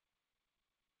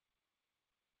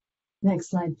 Next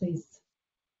slide, please.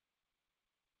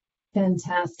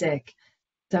 Fantastic.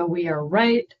 So we are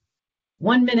right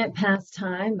 1 minute past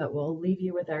time, but we'll leave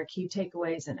you with our key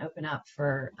takeaways and open up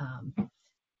for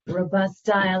robust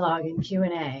dialogue and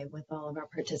Q&A with all of our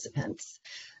participants.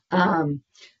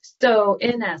 So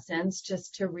in essence,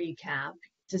 just to recap,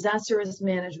 disaster risk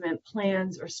management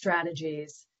plans or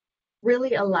strategies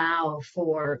really allow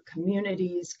for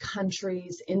communities,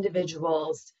 countries,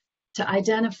 individuals to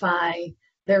identify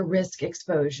their risk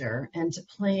exposure and to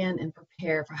plan and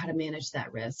prepare for how to manage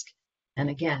that risk. And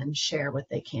again, share what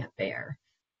they can't bear.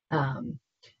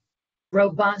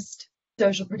 Robust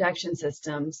social protection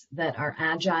systems that are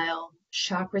agile,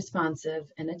 shock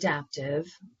responsive, and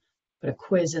adaptive. Put a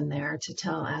quiz in there to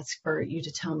ask for you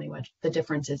to tell me what the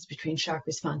difference is between shock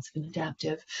responsive and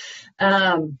adaptive.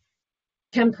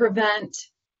 Can prevent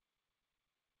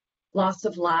loss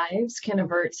of lives, can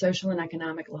avert social and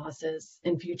economic losses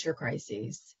in future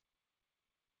crises,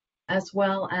 as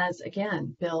well as,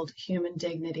 again, build human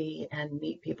dignity and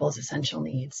meet people's essential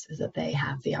needs so that they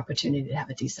have the opportunity to have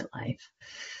a decent life.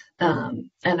 And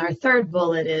our third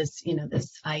bullet is,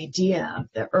 this idea of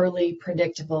the early,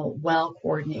 predictable,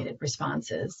 well-coordinated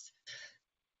responses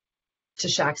to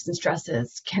shocks and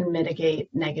stresses can mitigate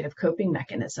negative coping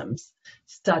mechanisms,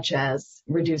 such as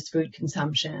reduced food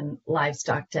consumption,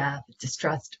 livestock death,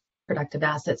 distressed productive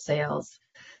asset sales,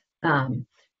 and,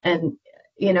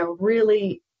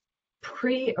 really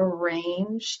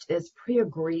pre-arranged is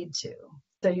pre-agreed to.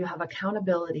 So you have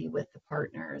accountability with the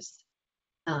partners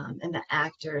and the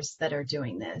actors that are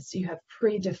doing this. You have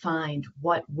predefined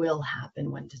what will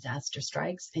happen when disaster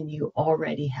strikes, and you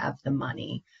already have the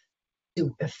money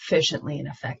to efficiently and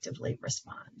effectively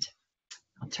respond.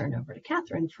 I'll turn over to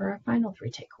Catherine for our final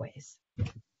three takeaways.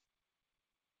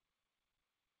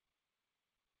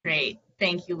 Great,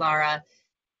 thank you, Laura.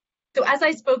 So as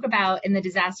I spoke about in the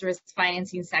disaster risk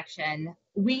financing section,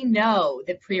 we know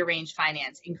that prearranged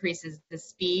finance increases the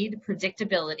speed,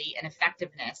 predictability, and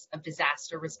effectiveness of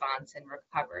disaster response and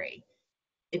recovery.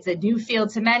 It's a new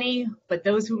field to many, but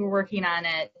those who are working on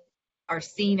it are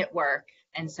seeing it work.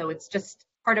 And so it's just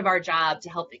part of our job to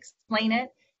help explain it.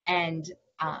 And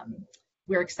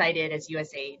we're excited as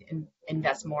USAID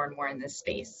invest more and more in this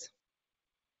space.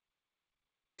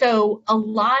 So a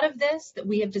lot of this that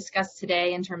we have discussed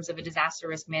today in terms of a disaster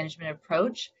risk management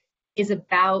approach is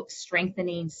about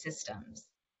strengthening systems.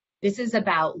 This is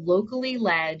about locally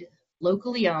led,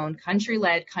 locally owned,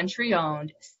 country-led,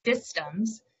 country-owned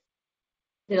systems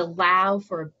that allow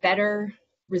for a better,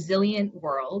 resilient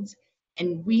world.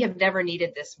 And we have never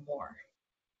needed this more.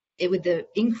 With the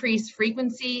increased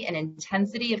frequency and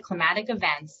intensity of climatic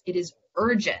events, it is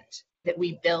urgent that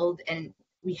we build and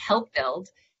we help build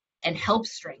and help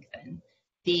strengthen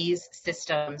these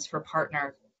systems for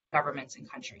partner governments and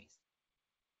countries.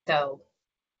 So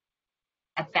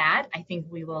at that, I think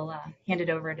we will hand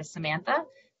it over to Samantha,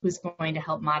 who's going to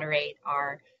help moderate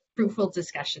our fruitful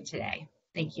discussion today.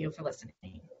 Thank you for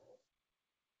listening.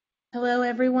 Hello,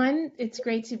 everyone. It's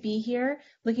great to be here.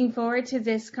 Looking forward to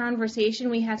this conversation.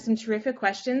 We have some terrific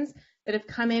questions that have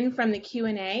come in from the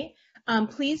Q&A.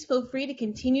 Please feel free to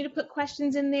continue to put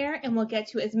questions in there, and we'll get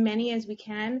to as many as we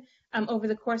can over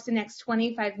the course of the next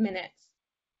 25 minutes.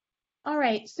 All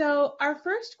right, so our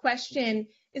first question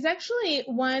is actually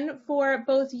one for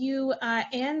both you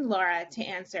and Laura to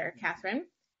answer, Catherine.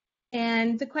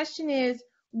 And the question is,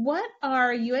 what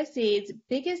are USAID's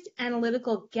biggest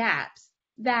analytical gaps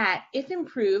that, if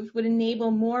improved, would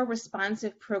enable more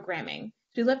responsive programming?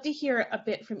 So we'd love to hear a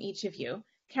bit from each of you.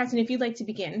 Catherine, if you'd like to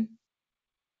begin.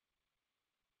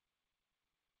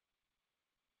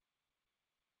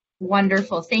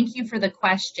 Wonderful. Thank you for the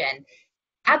question.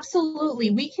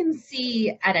 Absolutely. We can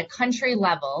see at a country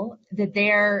level that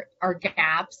there are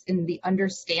gaps in the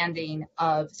understanding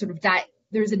of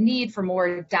there's a need for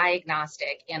more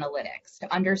diagnostic analytics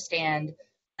to understand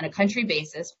on a country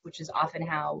basis, which is often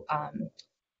how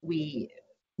we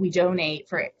we donate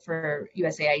for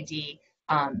USAID,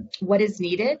 what is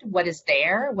needed, what is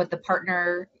there, what the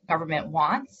partner government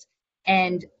wants.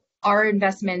 And our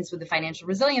investments with the Financial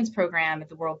Resilience Program at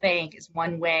the World Bank is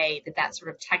one way that sort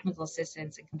of technical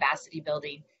assistance and capacity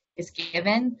building is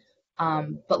given.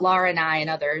 But Laura and I and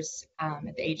others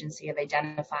at the agency have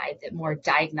identified that more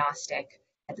diagnostic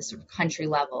at the sort of country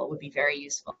level would be very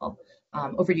useful.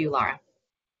 Over to you, Laura.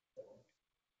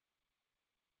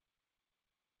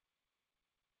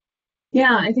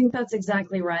 Yeah, I think that's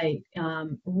exactly right.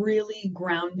 Really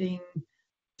grounding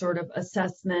sort of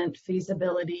assessment,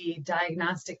 feasibility,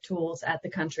 diagnostic tools at the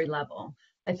country level.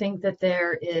 I think that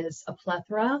there is a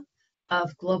plethora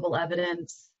of global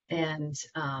evidence, and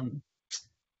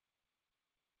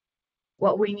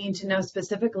what we need to know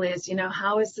specifically is,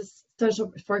 how is this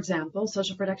for example,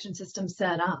 social protection system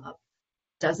set up?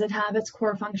 Does it have its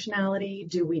core functionality?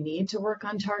 Do we need to work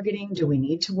on targeting? Do we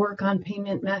need to work on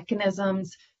payment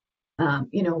mechanisms?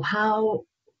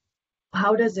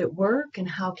 How does it work, and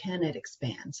how can it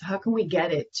expand? So how can we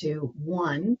get it to,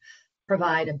 one,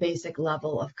 provide a basic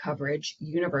level of coverage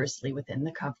universally within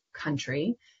the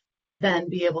country, then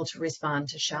be able to respond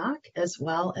to shock, as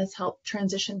well as help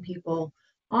transition people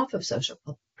off of social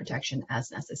protection as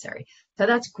necessary. So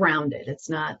that's grounded. It's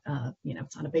not,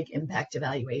 it's not a big impact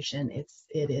evaluation. It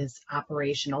is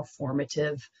operational,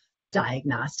 formative,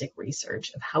 diagnostic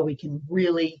research of how we can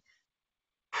really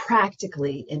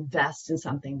practically invest in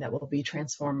something that will be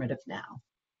transformative now.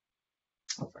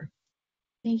 Over.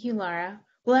 Thank you, Laura.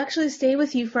 We'll actually stay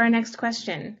with you for our next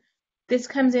question. This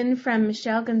comes in from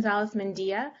Michelle Gonzalez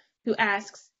Mendia, who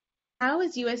asks, how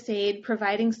is USAID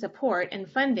providing support and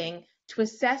funding to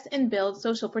assess and build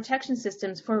social protection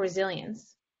systems for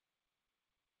resilience?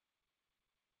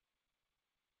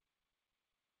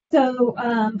 So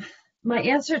my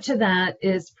answer to that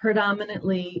is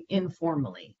predominantly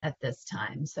informally at this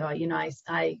time. So,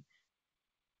 I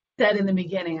said in the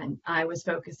beginning, I was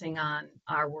focusing on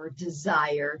our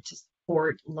desire to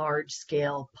support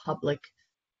large-scale public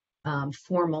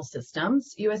formal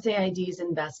systems. USAID's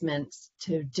investments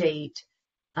to date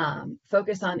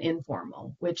focus on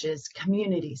informal, which is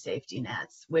community safety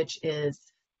nets, which is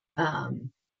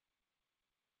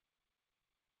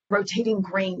rotating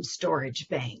grain storage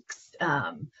banks,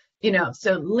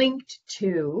 so linked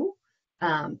to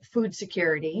food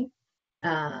security,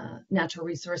 natural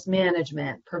resource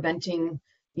management, preventing,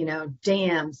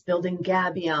 dams, building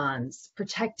gabions,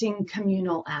 protecting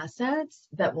communal assets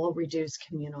that will reduce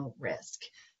communal risk.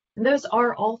 And those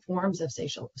are all forms of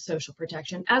social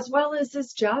protection, as well as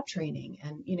this job training.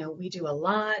 And, we do a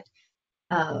lot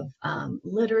of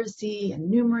literacy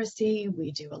and numeracy.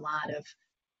 We do a lot of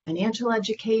financial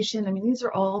education. I mean, these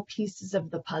are all pieces of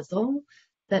the puzzle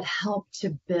that help to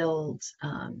build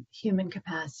human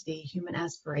capacity, human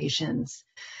aspirations.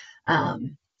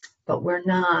 But we're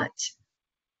not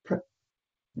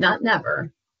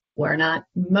never, we're not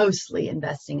mostly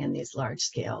investing in these large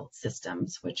scale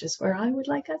systems, which is where I would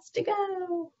like us to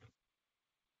go.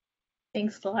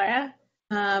 Thanks, Laura.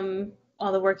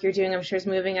 All the work you're doing, I'm sure, is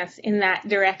moving us in that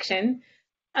direction.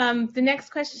 The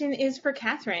next question is for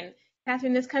Catherine.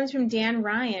 Catherine, this comes from Dan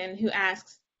Ryan, who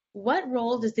asks, what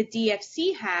role does the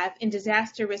DFC have in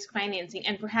disaster risk financing?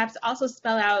 And perhaps also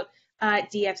spell out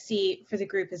DFC for the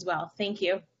group as well. Thank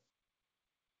you.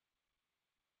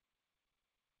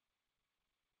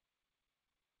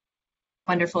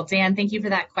 Wonderful, Dan, thank you for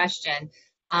that question.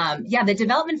 The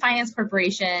Development Finance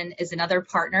Corporation is another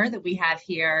partner that we have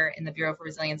here in the Bureau for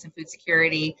Resilience and Food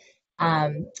Security.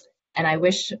 And I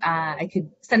wish I could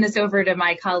send this over to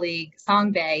my colleague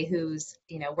Song Bae, who's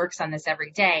works on this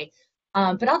every day.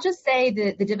 But I'll just say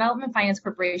that the Development Finance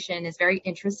Corporation is very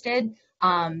interested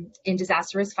in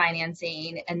disaster risk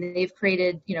financing, and they've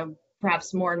created,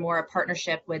 perhaps more and more a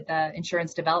partnership with the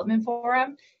Insurance Development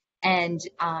Forum, and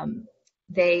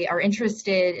they are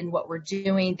interested in what we're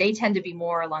doing. They tend to be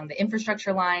more along the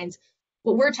infrastructure lines.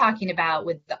 What we're talking about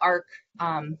with the ARC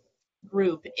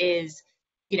group is,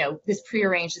 this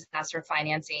prearranged disaster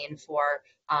financing for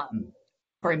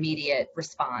immediate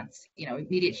response,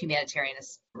 immediate humanitarian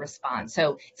response.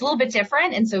 So it's a little bit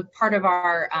different. And so part of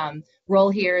our role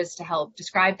here is to help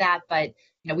describe that. But,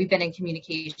 we've been in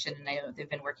communication, and I know they've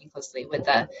been working closely with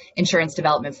the Insurance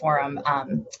Development Forum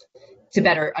to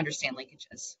better understand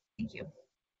linkages. Thank you.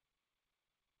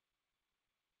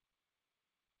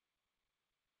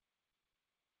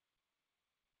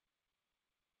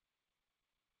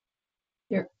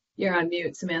 You're on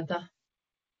mute, Samantha.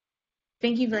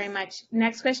 Thank you very much.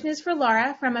 Next question is for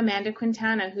Laura from Amanda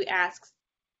Quintana, who asks,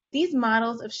 these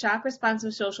models of shock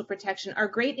responsive social protection are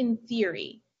great in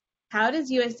theory. How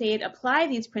does USAID apply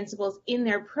these principles in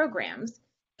their programs?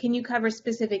 Can you cover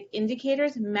specific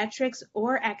indicators, metrics,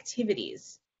 or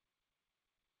activities?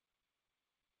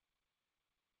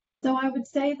 So I would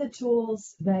say the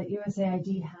tools that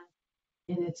USAID has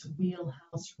in its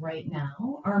wheelhouse right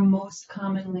now are most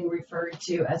commonly referred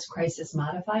to as crisis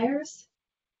modifiers.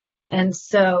 And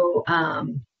so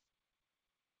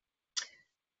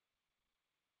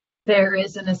there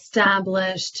is an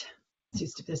established,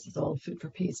 this is old Food for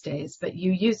Peace days, but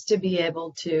you used to be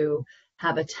able to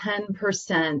have a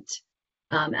 10%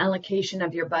 allocation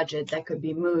of your budget that could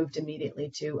be moved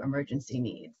immediately to emergency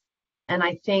needs. And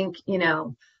I think,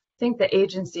 the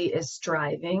agency is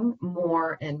striving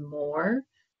more and more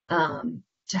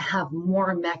to have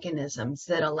more mechanisms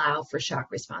that allow for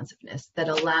shock responsiveness, that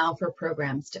allow for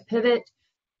programs to pivot,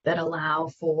 that allow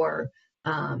for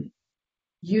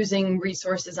using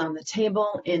resources on the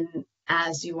table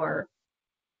as you are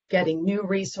getting new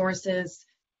resources.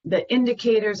 The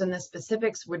indicators and the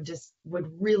specifics would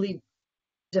really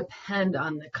depend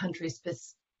on the country's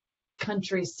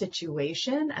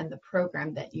situation and the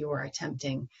program that you are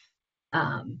attempting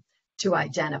to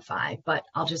identify. But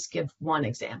I'll just give one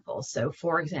example. So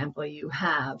for example, you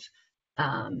have,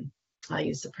 I'll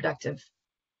use the productive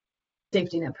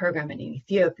safety net program in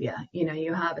Ethiopia.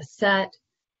 You have a set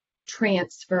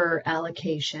transfer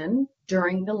allocation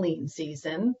during the lean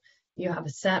season. You have a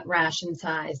set ration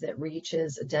size that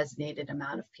reaches a designated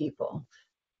amount of people.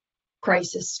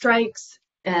 Crisis strikes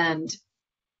and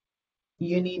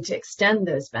you need to extend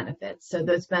those benefits. So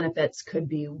those benefits could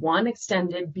be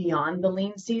extended beyond the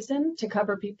lean season to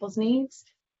cover people's needs.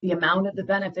 The amount of the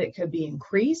benefit could be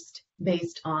increased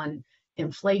based on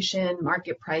inflation,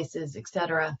 market prices, et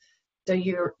cetera. So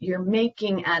you're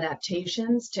making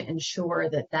adaptations to ensure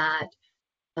that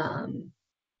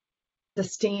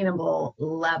sustainable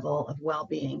level of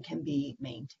well-being can be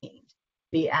maintained.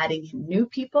 Be adding in new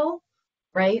people,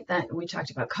 right? That we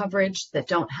talked about coverage that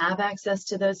don't have access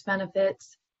to those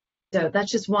benefits. So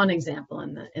that's just one example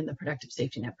in the productive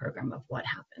safety net program of what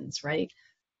happens, right?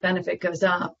 Benefit goes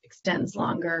up, extends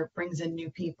longer, brings in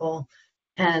new people.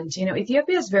 And,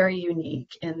 Ethiopia is very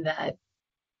unique in that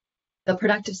the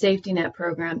productive safety net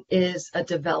program is a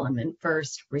development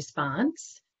first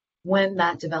response. When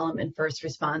that development first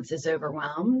response is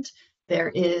overwhelmed,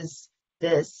 there is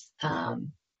this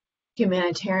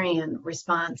humanitarian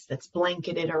response that's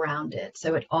blanketed around it.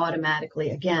 So it automatically,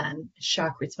 again,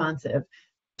 shock responsive,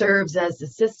 serves as the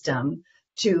system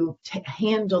to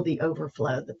handle the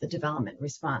overflow that the development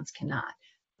response cannot.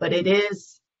 But it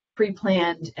is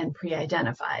pre-planned and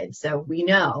pre-identified. So we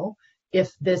know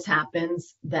if this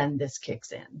happens, then this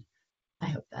kicks in. I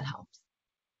hope that helps.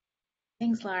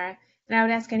 Thanks, Laura. And I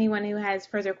would ask anyone who has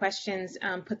further questions,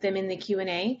 put them in the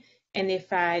Q&A. And if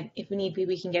we need be,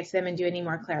 we can get to them and do any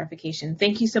more clarification.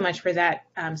 Thank you so much for that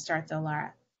start, though,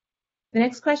 Laura. The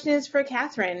next question is for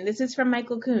Catherine. This is from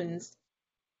Michael Coons.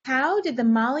 How did the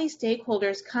Mali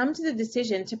stakeholders come to the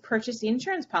decision to purchase the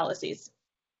insurance policies?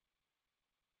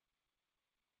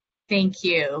 Thank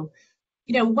you.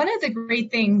 One of the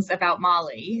great things about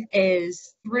Mali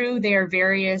is through their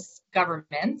various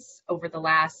governments over the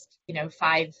last,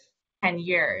 5-10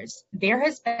 years, there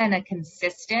has been a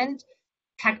consistent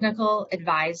technical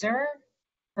advisor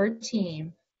per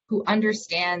team who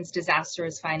understands disaster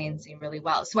risk financing really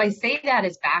well. So I say that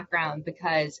as background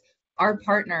because our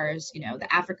partners,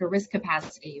 the Africa Risk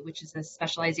Capacity, which is a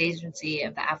specialized agency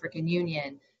of the African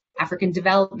Union, African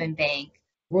Development Bank,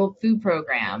 World Food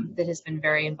Program that has been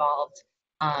very involved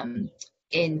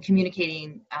in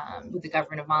communicating with the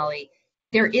government of Mali.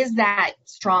 There is that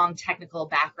strong technical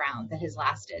background that has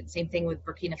lasted. Same thing with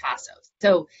Burkina Faso.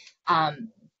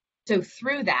 So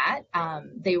through that,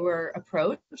 they were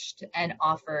approached and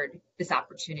offered this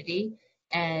opportunity,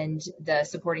 and the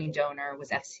supporting donor was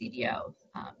FCDO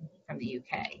from the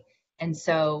UK. And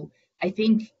so I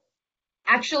think,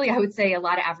 actually, I would say a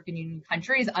lot of African Union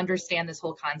countries understand this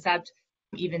whole concept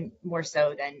even more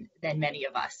so than many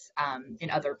of us in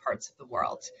other parts of the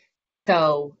world.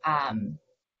 So,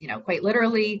 quite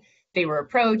literally, they were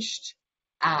approached.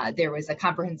 There was a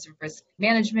comprehensive risk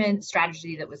management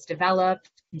strategy that was developed,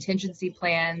 contingency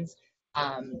plans,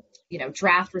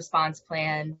 draft response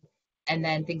plan, and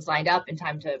then things lined up in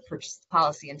time to purchase the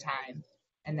policy in time.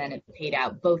 And then it paid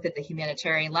out both at the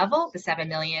humanitarian level, the $7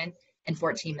 million, and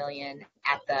 $14 million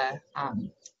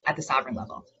at the sovereign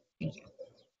level. Thank you.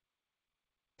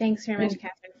 Thanks very much,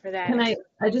 Catherine, for that.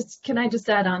 Can I just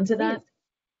add on to that?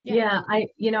 Yeah.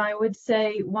 I would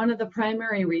say one of the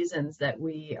primary reasons that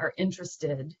we are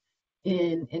interested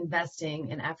in investing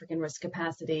in African risk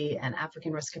capacity and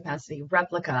African risk capacity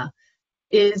replica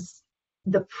is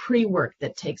the pre-work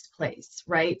that takes place,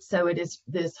 right? So it is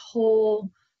this whole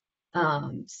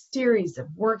series of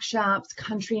workshops,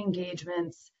 country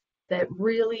engagements that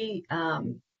really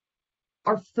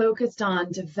are focused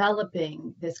on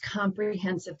developing this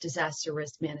comprehensive disaster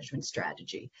risk management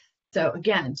strategy. So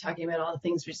again, talking about all the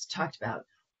things we just talked about,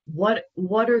 what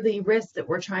are the risks that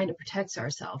we're trying to protect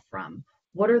ourselves from?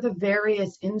 What are the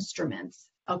various instruments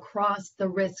across the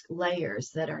risk layers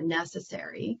that are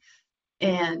necessary?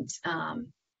 And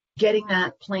getting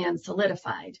that plan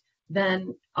solidified.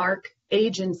 Then ARC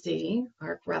agency,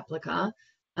 ARC Replica,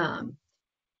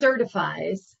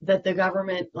 certifies that the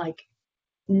government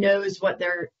knows what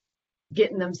they're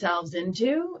getting themselves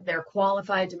into. They're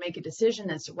qualified to make a decision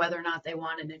as to whether or not they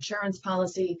want an insurance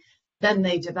policy. Then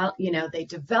they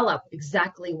develop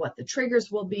exactly what the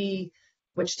triggers will be,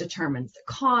 which determines the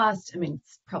cost. I mean,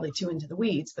 it's probably too into the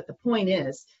weeds, but the point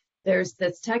is there's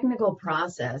this technical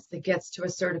process that gets to a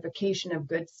certification of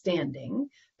good standing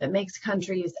that makes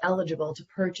countries eligible to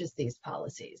purchase these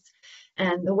policies.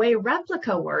 And the way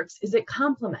Replica works is it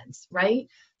complements, right?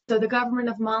 So the government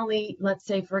of Mali, let's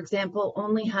say, for example,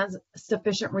 only has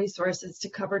sufficient resources to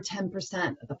cover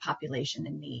 10% of the population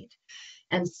in need.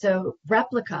 And so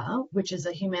Replica, which is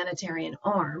a humanitarian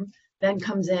arm, then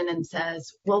comes in and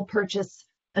says, we'll purchase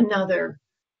another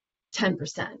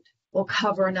 10%. We'll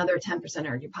cover another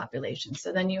 10% of your population.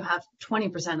 So then you have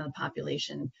 20% of the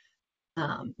population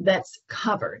that's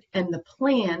covered. And the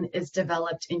plan is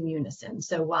developed in unison.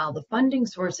 So while the funding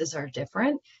sources are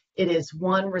different, it is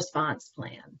one response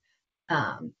plan.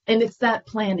 And it's that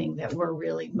planning that we're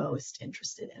really most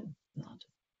interested in.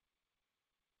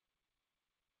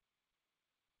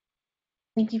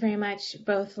 Thank you very much,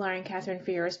 both Laura and Catherine,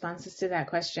 for your responses to that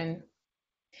question.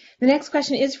 The next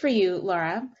question is for you,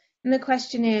 Laura. And the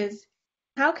question is,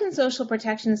 how can social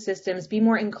protection systems be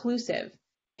more inclusive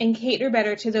and cater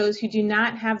better to those who do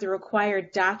not have the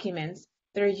required documents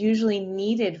that are usually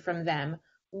needed from them?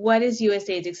 What is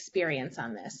USAID's experience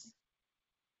on this?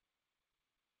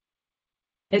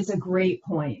 It's a great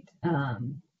point,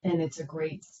 and it's a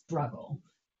great struggle.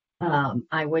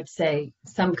 I would say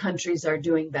some countries are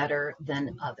doing better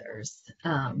than others.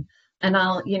 And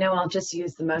I'll just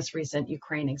use the most recent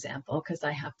Ukraine example, because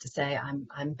I have to say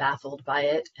I'm baffled by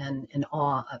it and in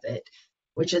awe of it,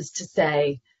 which is to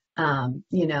say,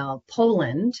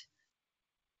 Poland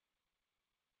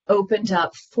opened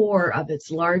up 4 of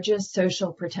its largest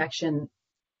social protection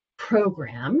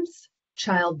programs,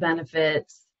 child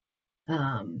benefits.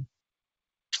 I'm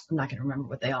not going to remember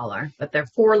what they all are, but they're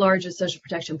 4 largest social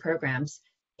protection programs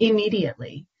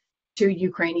immediately to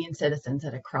Ukrainian citizens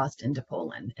that had crossed into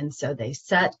Poland. And so they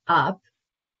set up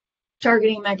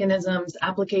targeting mechanisms,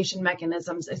 application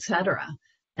mechanisms, etc.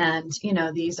 And,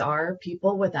 these are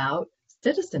people without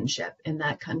citizenship in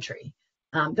that country.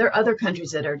 There are other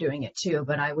countries that are doing it too,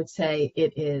 but I would say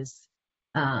it is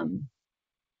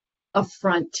a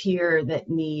frontier that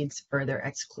needs further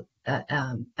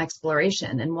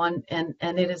exploration.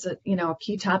 And it is a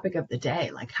key topic of the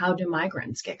day. Like, how do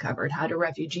migrants get covered? How do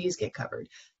refugees get covered?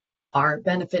 Are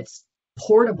benefits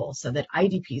portable so that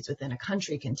IDPs within a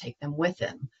country can take them with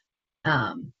them?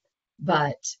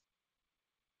 But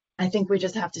I think we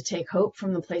just have to take hope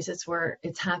from the places where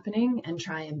it's happening and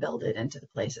try and build it into the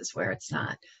places where it's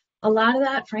not. A lot of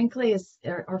that, frankly,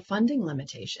 are funding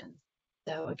limitations.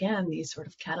 So again, these sort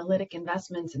of catalytic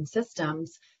investments in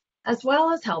systems, as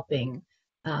well as helping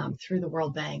through the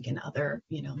World Bank and other,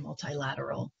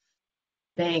 multilateral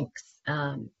banks,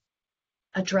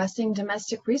 addressing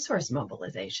domestic resource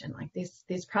mobilization. Like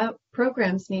these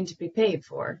programs need to be paid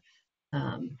for.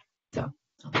 So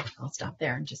I'll stop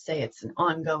there and just say it's an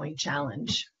ongoing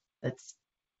challenge that's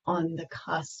on the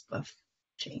cusp of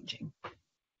changing.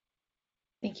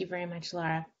 Thank you very much,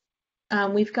 Laura.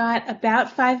 We've got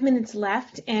about 5 minutes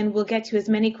left, and we'll get to as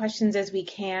many questions as we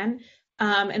can.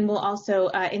 And we'll also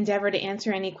endeavor to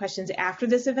answer any questions after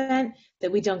this event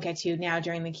that we don't get to now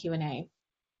during the Q&A.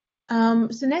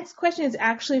 So next question is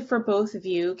actually for both of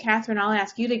you. Catherine, I'll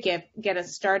ask you to get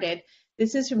us started.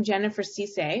 This is from Jennifer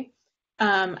Cisse.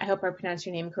 I hope I pronounced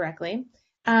your name correctly,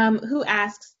 who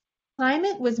asks,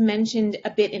 climate was mentioned a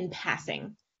bit in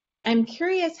passing. I'm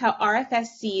curious how RFS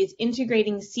sees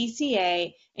integrating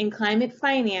CCA and climate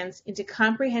finance into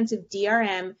comprehensive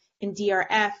DRM and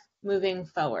DRF moving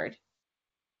forward.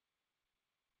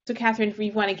 So Catherine, if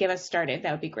you want to get us started,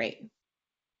 that would be great.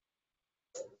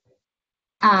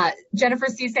 Jennifer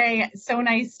Cisse, so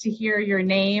nice to hear your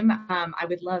name. I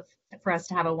would love for us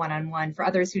to have a one-on-one. For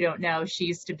others who don't know, she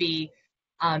used to be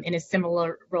in a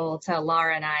similar role to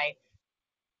Laura and I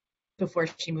before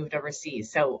she moved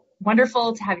overseas. So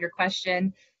wonderful to have your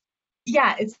question.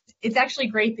 Yeah, it's actually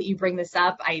great that you bring this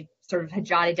up. I sort of had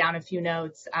jotted down a few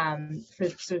notes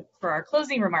for our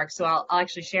closing remarks, so I'll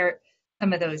actually share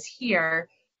some of those here.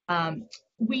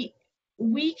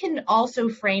 We can also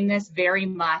frame this very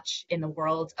much in the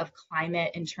world of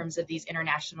climate in terms of these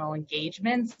international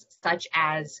engagements, such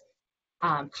as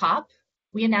COP.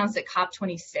 We announced at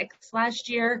COP26 last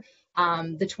year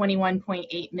the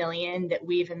 21.8 million that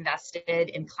we've invested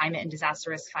in climate and disaster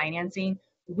risk financing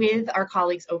with our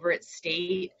colleagues over at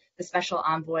State, the Special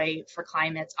Envoy for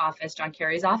Climate's office, John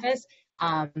Kerry's office,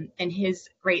 and his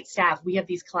great staff. We have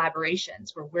these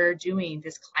collaborations where we're doing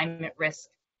this climate risk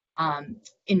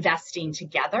investing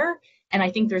together. And I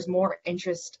think there's more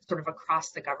interest sort of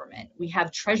across the government. We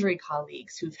have Treasury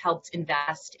colleagues who've helped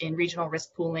invest in regional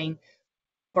risk pooling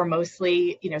for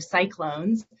mostly,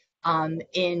 cyclones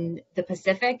in the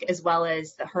Pacific, as well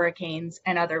as the hurricanes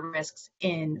and other risks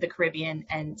in the Caribbean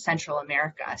and Central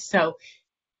America. So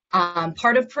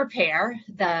part of Prepare,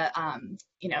 the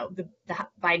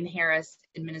Biden-Harris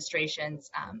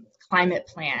administration's climate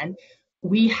plan,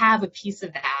 we have a piece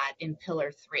of that in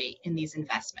Pillar 3 in these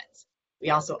investments. We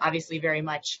also obviously very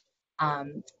much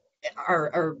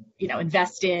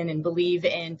invest in and believe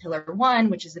in Pillar 1,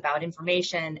 which is about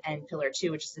information, and Pillar 2,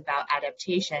 which is about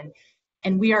adaptation.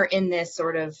 And we are in this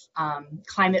sort of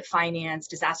climate finance,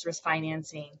 disaster risk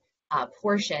financing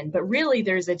portion, but really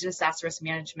there's a disaster risk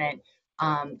management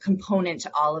component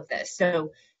to all of this.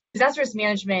 So disaster risk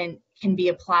management can be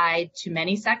applied to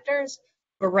many sectors,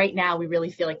 but right now we really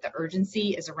feel like the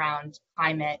urgency is around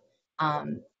climate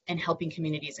and helping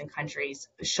communities and countries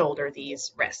shoulder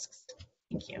these risks.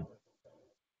 Thank you.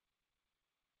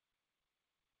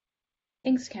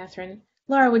 Thanks, Catherine.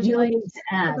 Laura, would you like to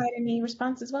provide any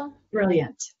response as well?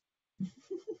 Brilliant.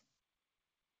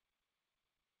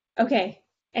 Okay.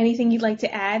 Anything you'd like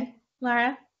to add,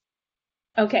 Laura?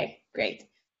 Okay, great.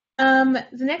 The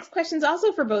next question is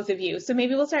also for both of you. So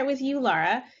maybe we'll start with you,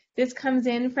 Laura. This comes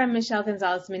in from Michelle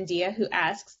Gonzalez-Mendia, who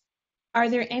asks, are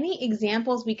there any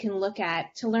examples we can look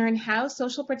at to learn how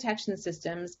social protection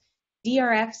systems,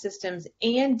 DRF systems,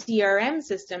 and DRM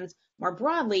systems more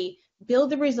broadly build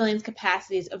the resilience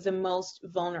capacities of the most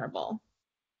vulnerable?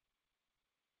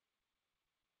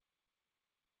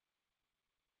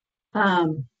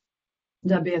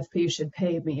 WFP should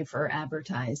pay me for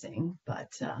advertising,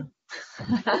 but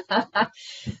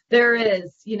there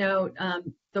is,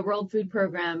 the World Food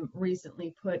Program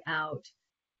recently put out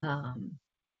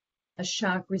a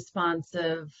shock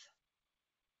responsive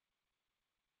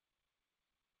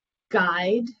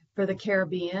guide for the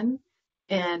Caribbean,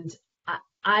 and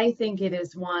I think it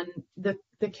is the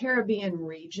Caribbean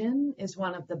region is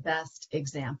one of the best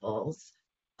examples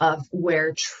of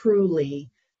where truly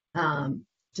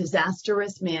disaster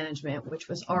risk management, which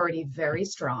was already very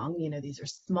strong, these are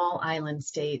small island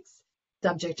states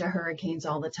subject to hurricanes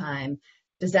all the time.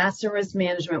 Disaster risk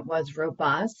management was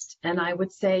robust, and I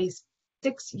would say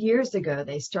 6 years ago,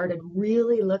 they started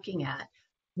really looking at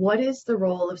what is the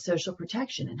role of social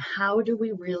protection and how do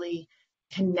we really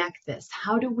connect this?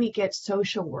 How do we get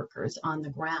social workers on the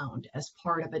ground as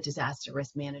part of a disaster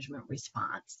risk management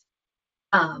response?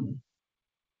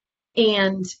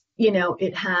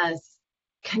 It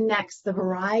connects the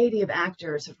variety of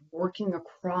actors of working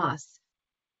across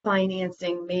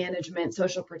financing, management,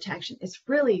 social protection. It's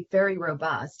really very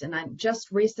robust. And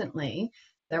just recently,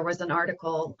 there was an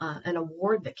article, an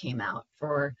award that came out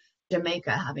for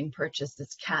Jamaica having purchased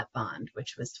this cat bond,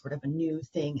 which was sort of a new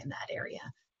thing in that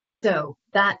area. So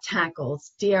that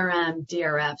tackles DRM,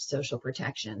 DRF, social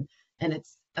protection, and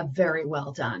it's a very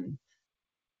well done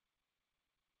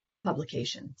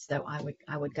publication. So I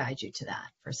would guide you to that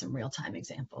for some real-time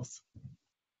examples.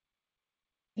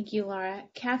 Thank you, Laura.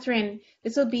 Catherine,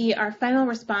 this will be our final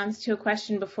response to a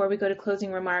question before we go to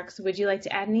closing remarks. Would you like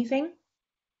to add anything?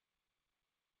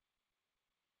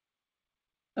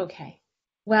 Okay.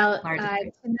 Well,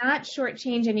 to not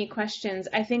shortchange any questions,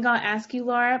 I think I'll ask you,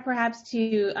 Laura, perhaps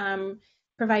to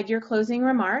provide your closing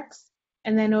remarks,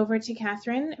 and then over to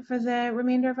Catherine for the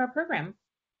remainder of our program.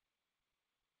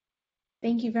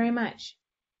 Thank you very much.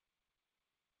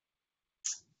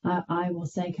 I will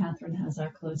say Catherine has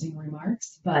our closing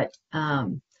remarks, but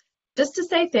just to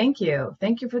say thank you.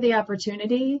 Thank you for the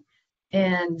opportunity.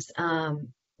 And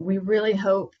we really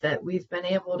hope that we've been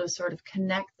able to sort of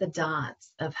connect the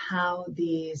dots of how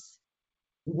these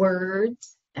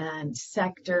words and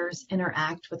sectors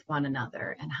interact with one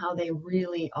another and how they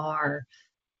really are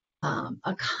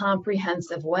a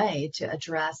comprehensive way to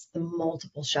address the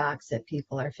multiple shocks that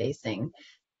people are facing.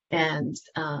 And,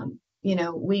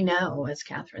 we know, as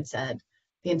Catherine said,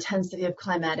 the intensity of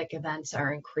climatic events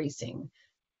are increasing.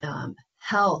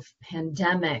 Health,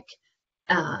 pandemic,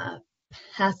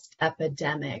 pest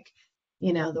epidemic.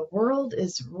 You know, the world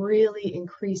is really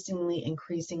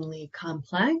increasingly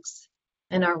complex,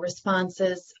 and our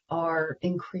responses are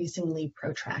increasingly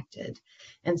protracted.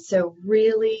 And so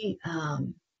really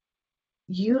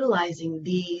utilizing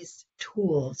these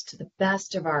tools to the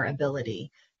best of our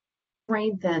ability,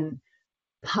 strengthen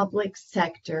public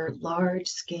sector, large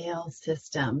scale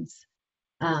systems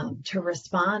to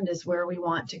respond is where we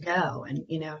want to go. And,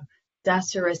 you know,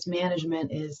 disaster risk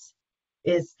management is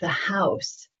the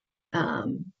house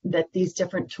that these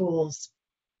different tools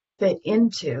fit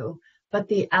into, but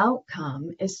the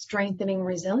outcome is strengthening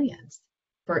resilience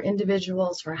for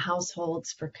individuals, for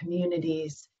households, for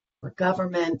communities, for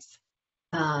governments,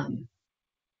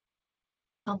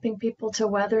 helping people to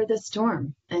weather the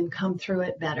storm and come through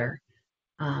it better.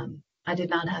 I did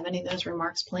not have any of those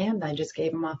remarks planned. I just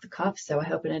gave them off the cuff, so I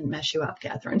hope it didn't mess you up,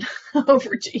 Catherine.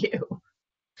 Over to you.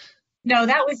 No,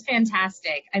 that was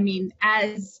fantastic. I mean,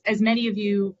 as many of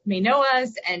you may know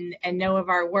us and know of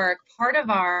our work, part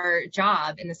of our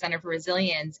job in the Center for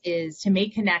Resilience is to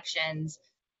make connections,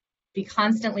 be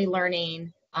constantly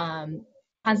learning,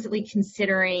 constantly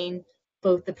considering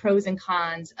both the pros and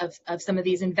cons of some of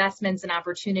these investments and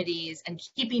opportunities, and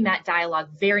keeping that dialogue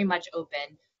very much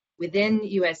open within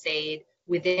USAID,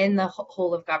 within the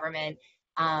whole of government,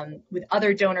 with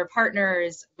other donor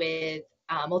partners, with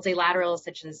multilaterals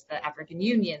such as the African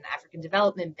Union, the African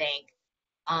Development Bank,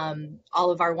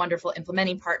 all of our wonderful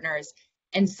implementing partners.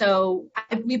 And so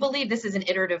we believe this is an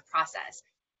iterative process.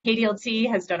 KDLT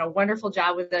has done a wonderful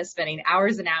job with us, spending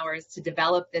hours and hours to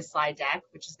develop this slide deck,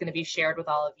 which is going to be shared with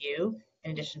all of you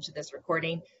in addition to this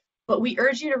recording. But we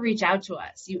urge you to reach out to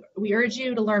us. We urge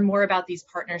you to learn more about these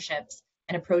partnerships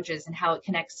and approaches and how it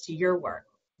connects to your work.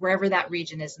 Wherever that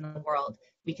region is in the world,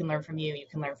 we can learn from you, you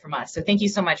can learn from us. So thank you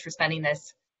so much for spending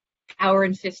this hour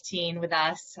and 15 with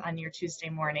us on your Tuesday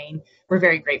morning. We're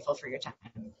very grateful for your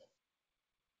time.